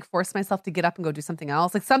have to like force myself to get up and go do something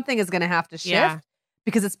else. Like something is going to have to shift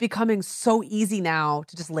because it's becoming so easy now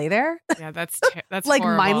to just lay there. Yeah, that's like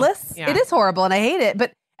horrible. mindless. Yeah. It is horrible and I hate it,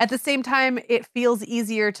 but at the same time it feels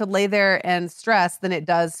easier to lay there and stress than it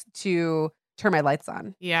does to turn my lights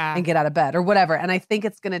on Yeah. and get out of bed or whatever. And I think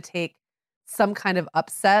it's going to take some kind of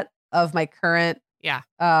upset of my current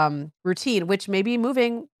routine, which maybe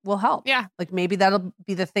moving will help. Yeah. Like maybe that'll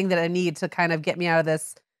be the thing that I need to kind of get me out of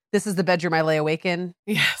this. This is the bedroom I lay awake in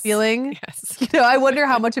feeling. Yes. You know, I wonder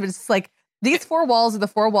how much of it's like these four walls are the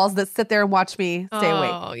four walls that sit there and watch me stay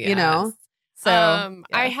awake, you know? So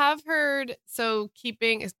I have heard,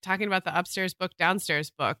 talking about the upstairs book,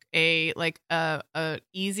 downstairs book, a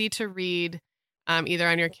easy to read, either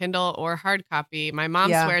on your Kindle or hard copy. My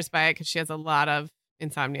mom swears by it because she has a lot of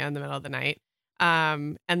insomnia in the middle of the night.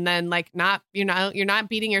 And then like you're not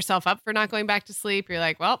beating yourself up for not going back to sleep. You're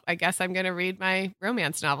like, well, I guess I'm going to read my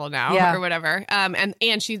romance novel now or whatever. And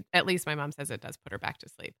she, at least my mom says it does put her back to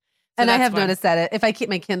sleep. So and I have noticed that if I keep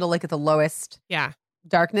my Kindle like at the lowest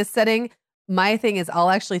darkness setting, my thing is I'll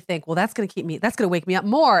actually think, well, that's going to wake me up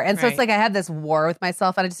more. And so it's like I had this war with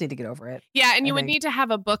myself and I just need to get over it. Yeah. And you would need to have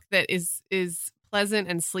a book that is pleasant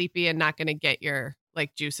and sleepy and not going to get your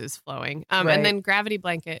like juices flowing. And then Gravity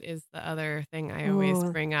Blanket is the other thing I always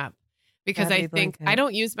bring up because I think I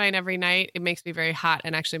don't use mine every night. It makes me very hot.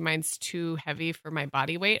 And actually mine's too heavy for my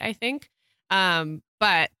body weight, I think.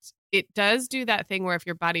 But it does do that thing where if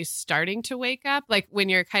your body's starting to wake up, like when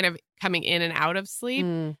you're kind of coming in and out of sleep,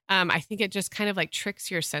 I think it just kind of like tricks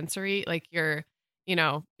your sensory, like your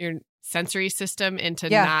sensory system into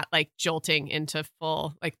not like jolting into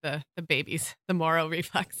full, like the babies, the Moro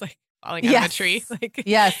reflex, like falling out of a tree. Like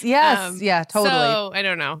yeah, totally. So I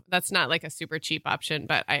don't know. That's not like a super cheap option,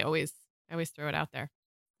 but I always throw it out there.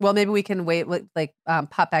 Well, maybe we can wait,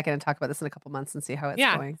 pop back in and talk about this in a couple months and see how it's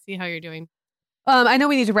going. See how you're doing. I know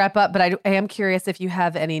we need to wrap up, but I am curious if you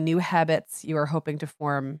have any new habits you are hoping to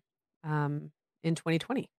form in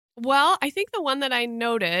 2020. Well, I think the one that I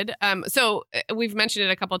noted, so we've mentioned it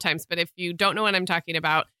a couple of times, but if you don't know what I'm talking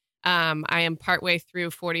about, I am partway through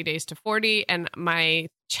 40 Days to 40, and my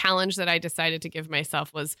challenge that I decided to give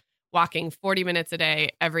myself was walking 40 minutes a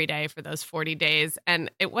day, every day for those 40 days. And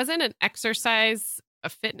it wasn't an exercise, a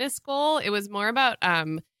fitness goal. It was more about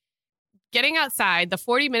getting outside. The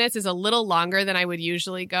 40 minutes is a little longer than I would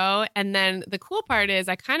usually go. And then the cool part is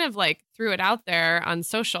I kind of like threw it out there on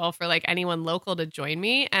social for like anyone local to join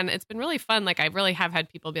me. And it's been really fun. Like I really have had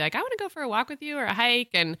people be like, I want to go for a walk with you or a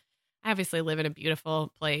hike. And I obviously live in a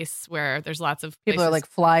beautiful place where there's lots of people are like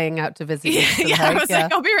flying out to visit you. I was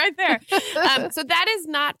like, I'll be right there. So that is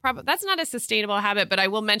that's not a sustainable habit, but I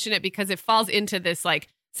will mention it because it falls into this like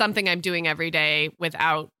something I'm doing every day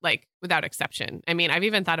without exception. I mean, I've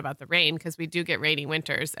even thought about the rain because we do get rainy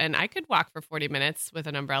winters and I could walk for 40 minutes with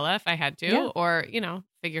an umbrella if I had to, or,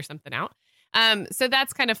 figure something out. So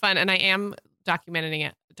that's kind of fun. And I am documenting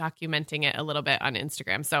it a little bit on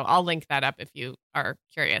Instagram. So I'll link that up if you are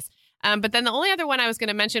curious. But then the only other one I was going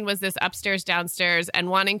to mention was this upstairs, downstairs, and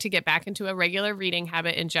wanting to get back into a regular reading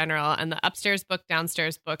habit in general. And the upstairs book,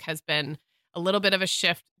 downstairs book has been a little bit of a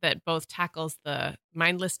shift that both tackles the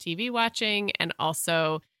mindless TV watching and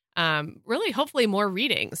also really hopefully more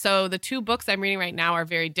reading. So the two books I'm reading right now are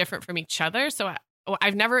very different from each other. So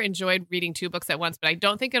I've never enjoyed reading two books at once, but I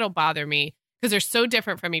don't think it'll bother me because they're so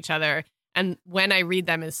different from each other. And when I read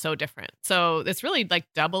them is so different. So it's really like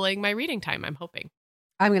doubling my reading time, I'm hoping.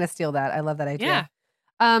 I'm going to steal that. I love that idea.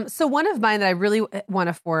 Yeah. So one of mine that I really want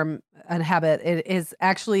to form a habit is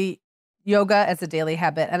actually yoga as a daily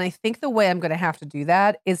habit. And I think the way I'm going to have to do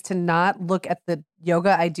that is to not look at the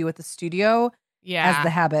yoga I do at the studio as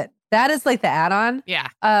the habit. That is like the add-on. Yeah.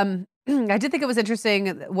 I did think it was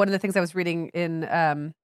interesting. One of the things I was reading in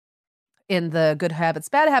the Good Habits,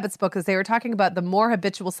 Bad Habits book is they were talking about the more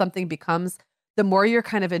habitual something becomes, the more you're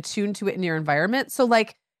kind of attuned to it in your environment. So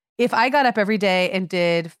like if I got up every day and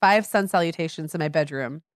did 5 sun salutations in my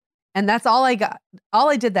bedroom, and that's all I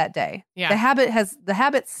did that day. Yeah. The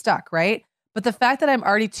habit stuck, right? But the fact that I'm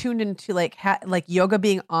already tuned into like yoga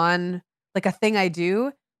being on like a thing I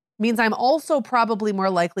do means I'm also probably more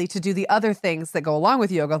likely to do the other things that go along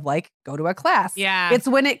with yoga, like go to a class. Yeah. It's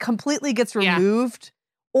when it completely gets removed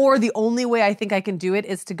Or the only way I think I can do it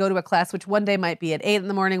is to go to a class, which one day might be at 8 in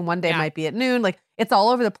the morning, one day might be at noon. Like it's all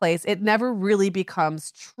over the place. It never really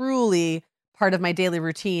becomes truly part of my daily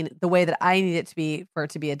routine the way that I need it to be for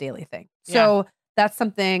it to be a daily thing. So that's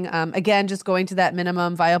something, again, just going to that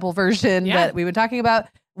minimum viable version that we've been talking about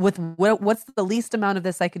with what's the least amount of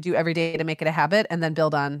this I could do every day to make it a habit and then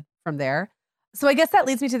build on from there. So I guess that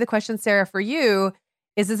leads me to the question, Sarah, for you.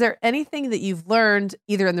 Is there anything that you've learned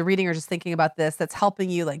either in the reading or just thinking about this that's helping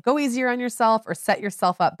you like go easier on yourself or set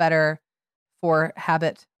yourself up better for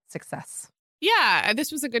habit success? Yeah,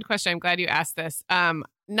 this was a good question. I'm glad you asked this.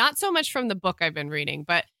 Not so much from the book I've been reading,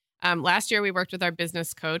 but last year we worked with our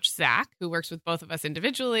business coach, Zach, who works with both of us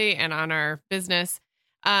individually and on our business.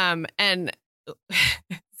 And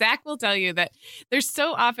Zach will tell you that there's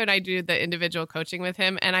so often I do the individual coaching with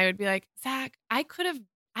him and I would be like, Zach,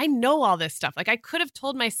 I know all this stuff. Like I could have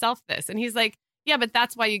told myself this. And he's like, yeah, but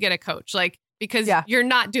that's why you get a coach. Like, because you're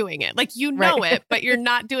not doing it. Like, you know it, but you're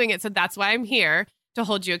not doing it. So that's why I'm here to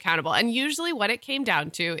hold you accountable. And usually what it came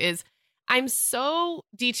down to is I'm so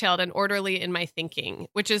detailed and orderly in my thinking,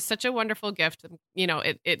 which is such a wonderful gift. You know,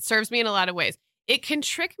 it serves me in a lot of ways. It can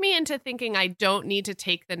trick me into thinking I don't need to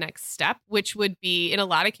take the next step, which would be in a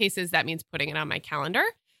lot of cases, that means putting it on my calendar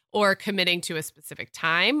or committing to a specific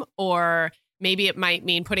time, or maybe it might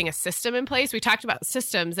mean putting a system in place. We talked about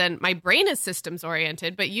systems and my brain is systems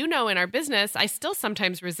oriented, but you know, in our business, I still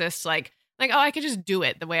sometimes resist like, oh, I could just do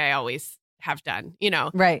it the way I always have done, you know?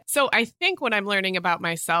 Right. So I think what I'm learning about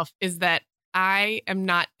myself is that I am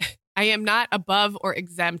not above or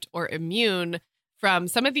exempt or immune from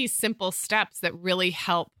some of these simple steps that really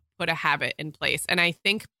help put a habit in place. And I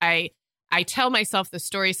think I tell myself the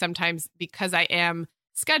story sometimes because I am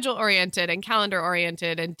schedule oriented and calendar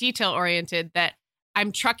oriented and detail oriented that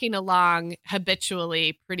I'm trucking along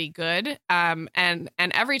habitually pretty good. And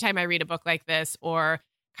every time I read a book like this or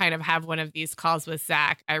kind of have one of these calls with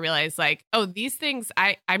Zach, I realize like, oh, these things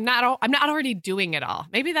I'm not already doing it all.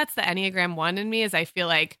 Maybe that's the Enneagram 1 in me, is I feel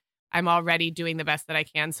like I'm already doing the best that I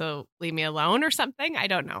can. So leave me alone or something. I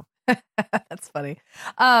don't know. That's funny.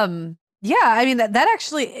 Yeah, I mean that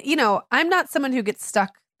actually, you know, I'm not someone who gets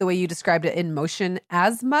stuck the way you described it in motion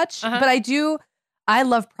as much, but I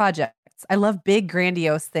love projects. I love big,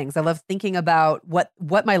 grandiose things. I love thinking about what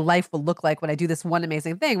my life will look like when I do this one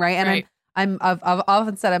amazing thing, right? And I've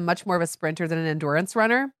often said I'm much more of a sprinter than an endurance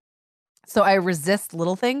runner. So I resist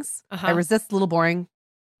little things. I resist the little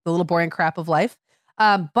boring crap of life.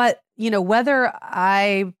 But you know, whether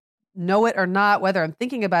I know it or not, whether I'm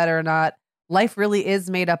thinking about it or not, life really is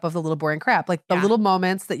made up of the little boring crap. Like the little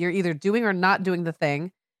moments that you're either doing or not doing the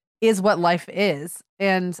thing is what life is.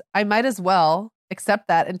 And I might as well accept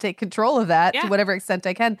that and take control of that to whatever extent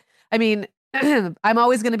I can. I mean, I'm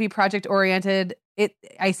always going to be project oriented.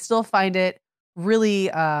 I still find it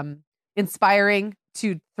really inspiring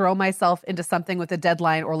to throw myself into something with a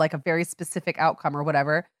deadline or like a very specific outcome or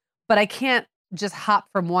whatever. But I can't just hop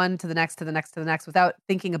from one to the next, to the next, to the next without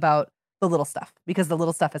thinking about the little stuff, because the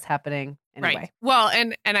little stuff is happening anyway. Right. Well,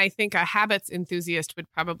 and I think a habits enthusiast would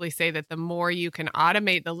probably say that the more you can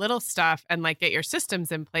automate the little stuff and like get your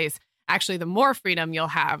systems in place, actually the more freedom you'll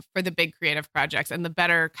have for the big creative projects and the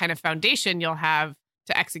better kind of foundation you'll have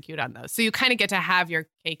to execute on those. So you kind of get to have your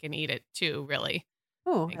cake and eat it too, really.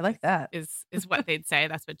 Oh, I like that. Is what they'd say.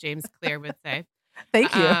 That's what James Clear would say.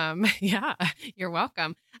 Thank you. Yeah, you're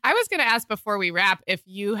welcome. I was going to ask before we wrap if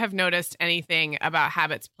you have noticed anything about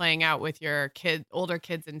habits playing out with your older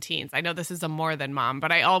kids and teens. I know this is a more than mom,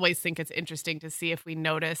 but I always think it's interesting to see if we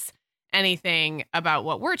notice anything about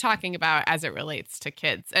what we're talking about as it relates to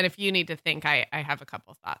kids. And if you need to think, I have a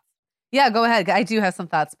couple thoughts. Yeah, go ahead. I do have some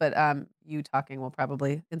thoughts, but you talking will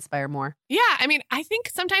probably inspire more. Yeah, I mean, I think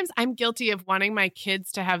sometimes I'm guilty of wanting my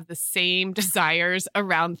kids to have the same desires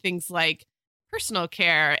around things like personal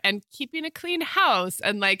care and keeping a clean house.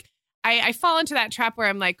 And like, I fall into that trap where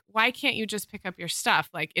I'm like, why can't you just pick up your stuff?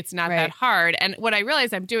 Like, it's not that hard. And what I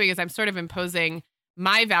realize I'm doing is I'm sort of imposing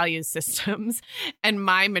my value systems and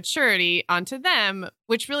my maturity onto them,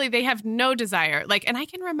 which really they have no desire. Like, and I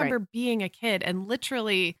can remember being a kid and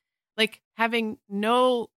literally like having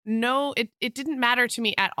it didn't matter to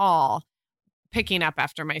me at all picking up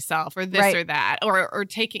after myself or this or that, or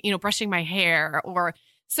taking, brushing my hair or.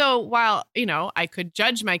 So while, I could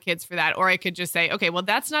judge my kids for that, or I could just say, okay, well,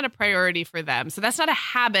 that's not a priority for them. So that's not a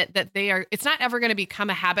habit that it's not ever going to become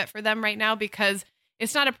a habit for them right now because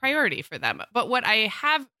it's not a priority for them. But what I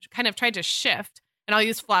have kind of tried to shift, and I'll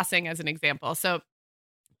use flossing as an example. So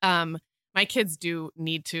my kids do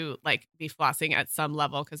need to like be flossing at some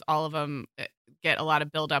level because all of them get a lot of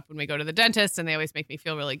buildup when we go to the dentist and they always make me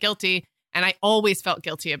feel really guilty. And I always felt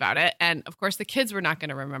guilty about it. And of course, the kids were not going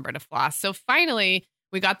to remember to floss. So finally,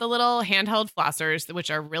 we got the little handheld flossers, which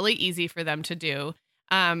are really easy for them to do.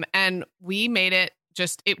 And we made it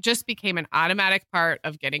just became an automatic part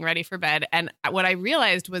of getting ready for bed. And what I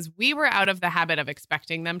realized was we were out of the habit of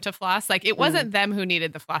expecting them to floss. Like it wasn't them who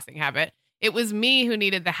needed the flossing habit. It was me who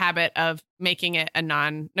needed the habit of making it a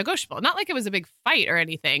non-negotiable. Not like it was a big fight or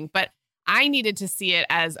anything, but I needed to see it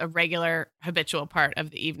as a regular habitual part of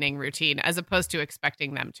the evening routine as opposed to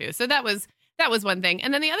expecting them to. So that was one thing.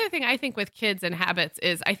 And then the other thing I think with kids and habits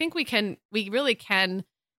is I think we really can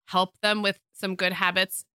help them with some good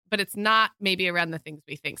habits, but it's not maybe around the things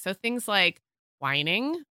we think. So things like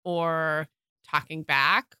whining or talking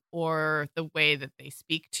back or the way that they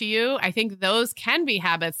speak to you, I think those can be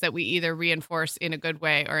habits that we either reinforce in a good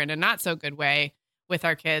way or in a not so good way with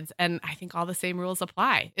our kids. And I think all the same rules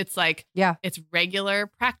apply. It's like, it's regular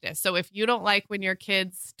practice. So if you don't like when your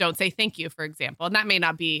kids don't say thank you, for example, and that may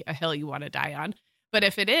not be a hill you want to die on, but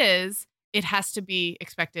if it is, it has to be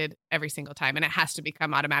expected every single time and it has to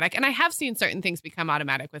become automatic. And I have seen certain things become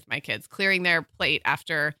automatic with my kids, clearing their plate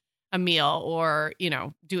after a meal or,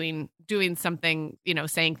 doing something,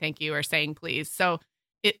 saying thank you or saying please. So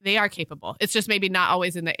they are capable. It's just maybe not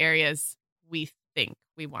always in the areas we think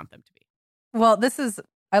we want them to be. Well,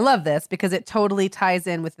 I love this because it totally ties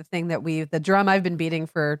in with the thing that the drum I've been beating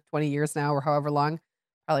for 20 years now or however long,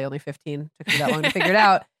 probably only 15, took me that long to figure it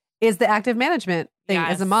out, is the active management thing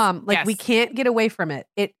as a mom. Like we can't get away from it.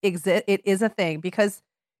 It is a thing because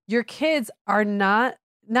your kids are not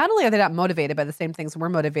only are they not motivated by the same things we're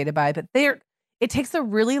motivated by, but it takes a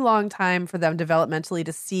really long time for them developmentally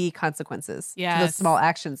to see consequences to those small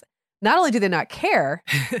actions. Not only do they not care,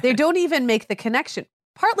 they don't even make the connection.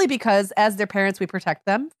 Partly because as their parents, we protect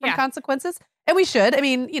them from consequences. And we should. I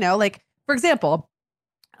mean, like, for example,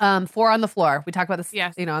 4 on the floor. We talked about this,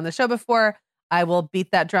 on the show before. I will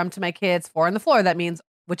beat that drum to my kids. 4 on the floor. That means,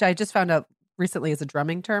 which I just found out recently is a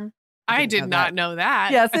drumming term. I did not know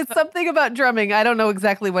that. Yes, it's something about drumming. I don't know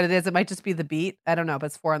exactly what it is. It might just be the beat. I don't know, but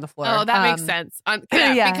it's 4 on the floor. Oh, that makes sense.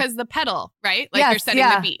 Because the pedal, right? Like you're setting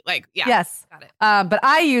the beat. Like, Yes. Got it. But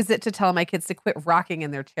I use it to tell my kids to quit rocking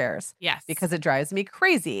in their chairs. Yes. Because it drives me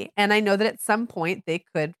crazy. And I know that at some point they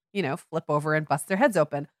could, flip over and bust their heads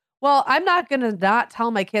open. Well, I'm not going to not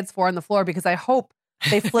tell my kids 4 on the floor because I hope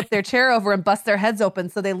they flip their chair over and bust their heads open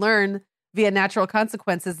so they learn via natural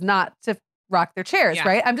consequences not to rock their chairs,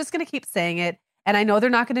 right? I'm just going to keep saying it. And I know they're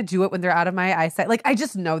not going to do it when they're out of my eyesight. Like, I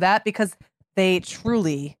just know that because they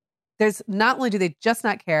truly, there's not only do they just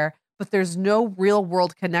not care, but there's no real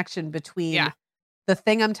world connection between the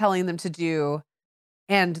thing I'm telling them to do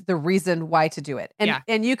and the reason why to do it.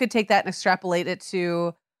 And you could take that and extrapolate it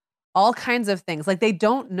to all kinds of things. Like, they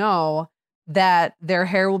don't know that their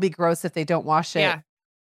hair will be gross if they don't wash it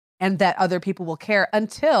and that other people will care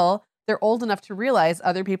until they're old enough to realize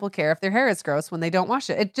other people care if their hair is gross when they don't wash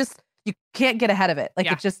it. It just, you can't get ahead of it.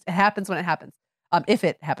 Like it happens when it happens. If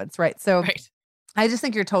it happens, right? So I just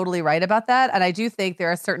think you're totally right about that. And I do think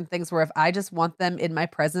there are certain things where if I just want them in my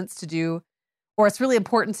presence to do, or it's really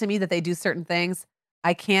important to me that they do certain things,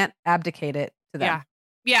 I can't abdicate it to them.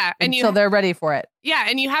 Yeah. And until they're ready for it. Yeah.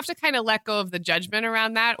 And you have to kind of let go of the judgment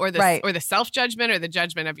around that or the self-judgment or the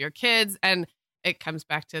judgment of your kids. And it comes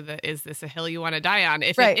back to is this a hill you want to die on?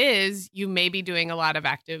 If it is, you may be doing a lot of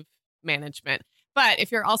active management. But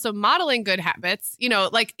if you're also modeling good habits,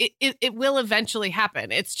 like it will eventually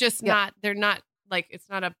happen. It's just they're not like, it's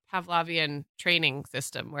not a Pavlovian training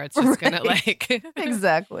system where it's just going to like.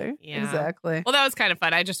 Exactly. Yeah. Exactly. Well, that was kind of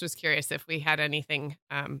fun. I just was curious if we had anything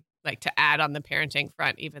like to add on the parenting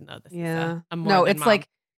front, even though this is a more no, than it's mom. like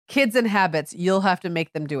kids and habits. You'll have to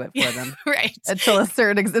make them do it for them. Right. Until a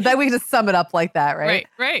certain extent. That we can just sum it up like that, right?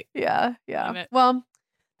 Right. Yeah. Well,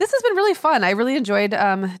 this has been really fun. I really enjoyed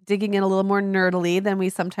digging in a little more nerdily than we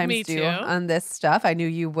sometimes do on this stuff. I knew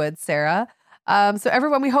you would, Sarah. So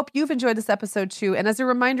everyone, we hope you've enjoyed this episode too. And as a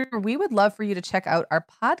reminder, we would love for you to check out our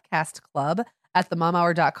podcast club at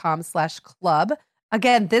themomhour.com/club.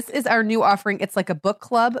 Again, this is our new offering. It's like a book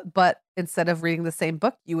club, but instead of reading the same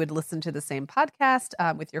book, you would listen to the same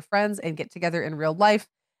podcast with your friends and get together in real life.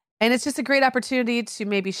 And it's just a great opportunity to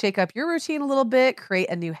maybe shake up your routine a little bit, create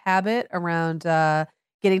a new habit around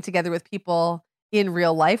getting together with people in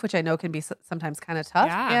real life, which I know can be sometimes kind of tough,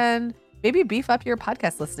 and maybe beef up your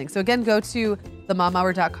podcast listening. So again, go to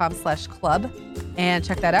themomhour.com/club and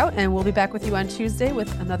check that out. And we'll be back with you on Tuesday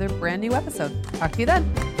with another brand new episode. Talk to you then.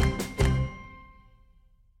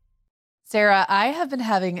 Sarah, I have been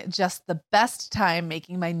having just the best time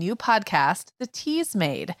making my new podcast, The Teas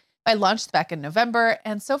Made. I launched back in November,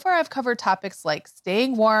 and so far I've covered topics like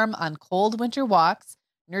staying warm on cold winter walks,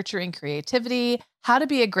 nurturing creativity, how to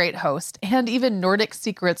be a great host, and even Nordic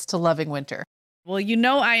secrets to loving winter. Well, you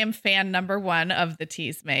know I am fan number one of The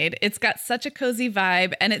Teas Made. It's got such a cozy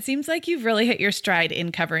vibe, and it seems like you've really hit your stride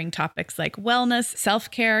in covering topics like wellness,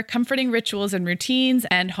 self-care, comforting rituals and routines,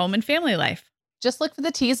 and home and family life. Just look for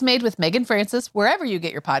The Teas Made with Megan Francis wherever you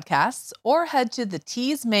get your podcasts, or head to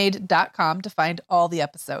theteasmade.com to find all the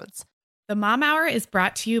episodes. The Mom Hour is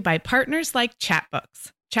brought to you by partners like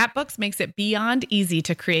Chatbooks. Chatbooks makes it beyond easy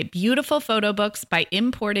to create beautiful photo books by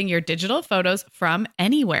importing your digital photos from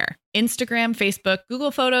anywhere. Instagram, Facebook,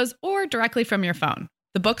 Google Photos, or directly from your phone.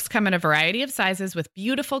 The books come in a variety of sizes with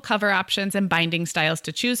beautiful cover options and binding styles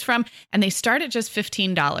to choose from, and they start at just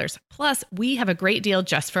 $15. Plus, we have a great deal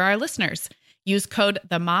just for our listeners. Use code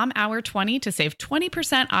TheMomHour20 to save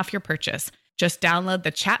 20% off your purchase. Just download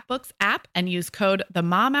the Chatbooks app and use code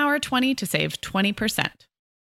TheMomHour20 to save 20%.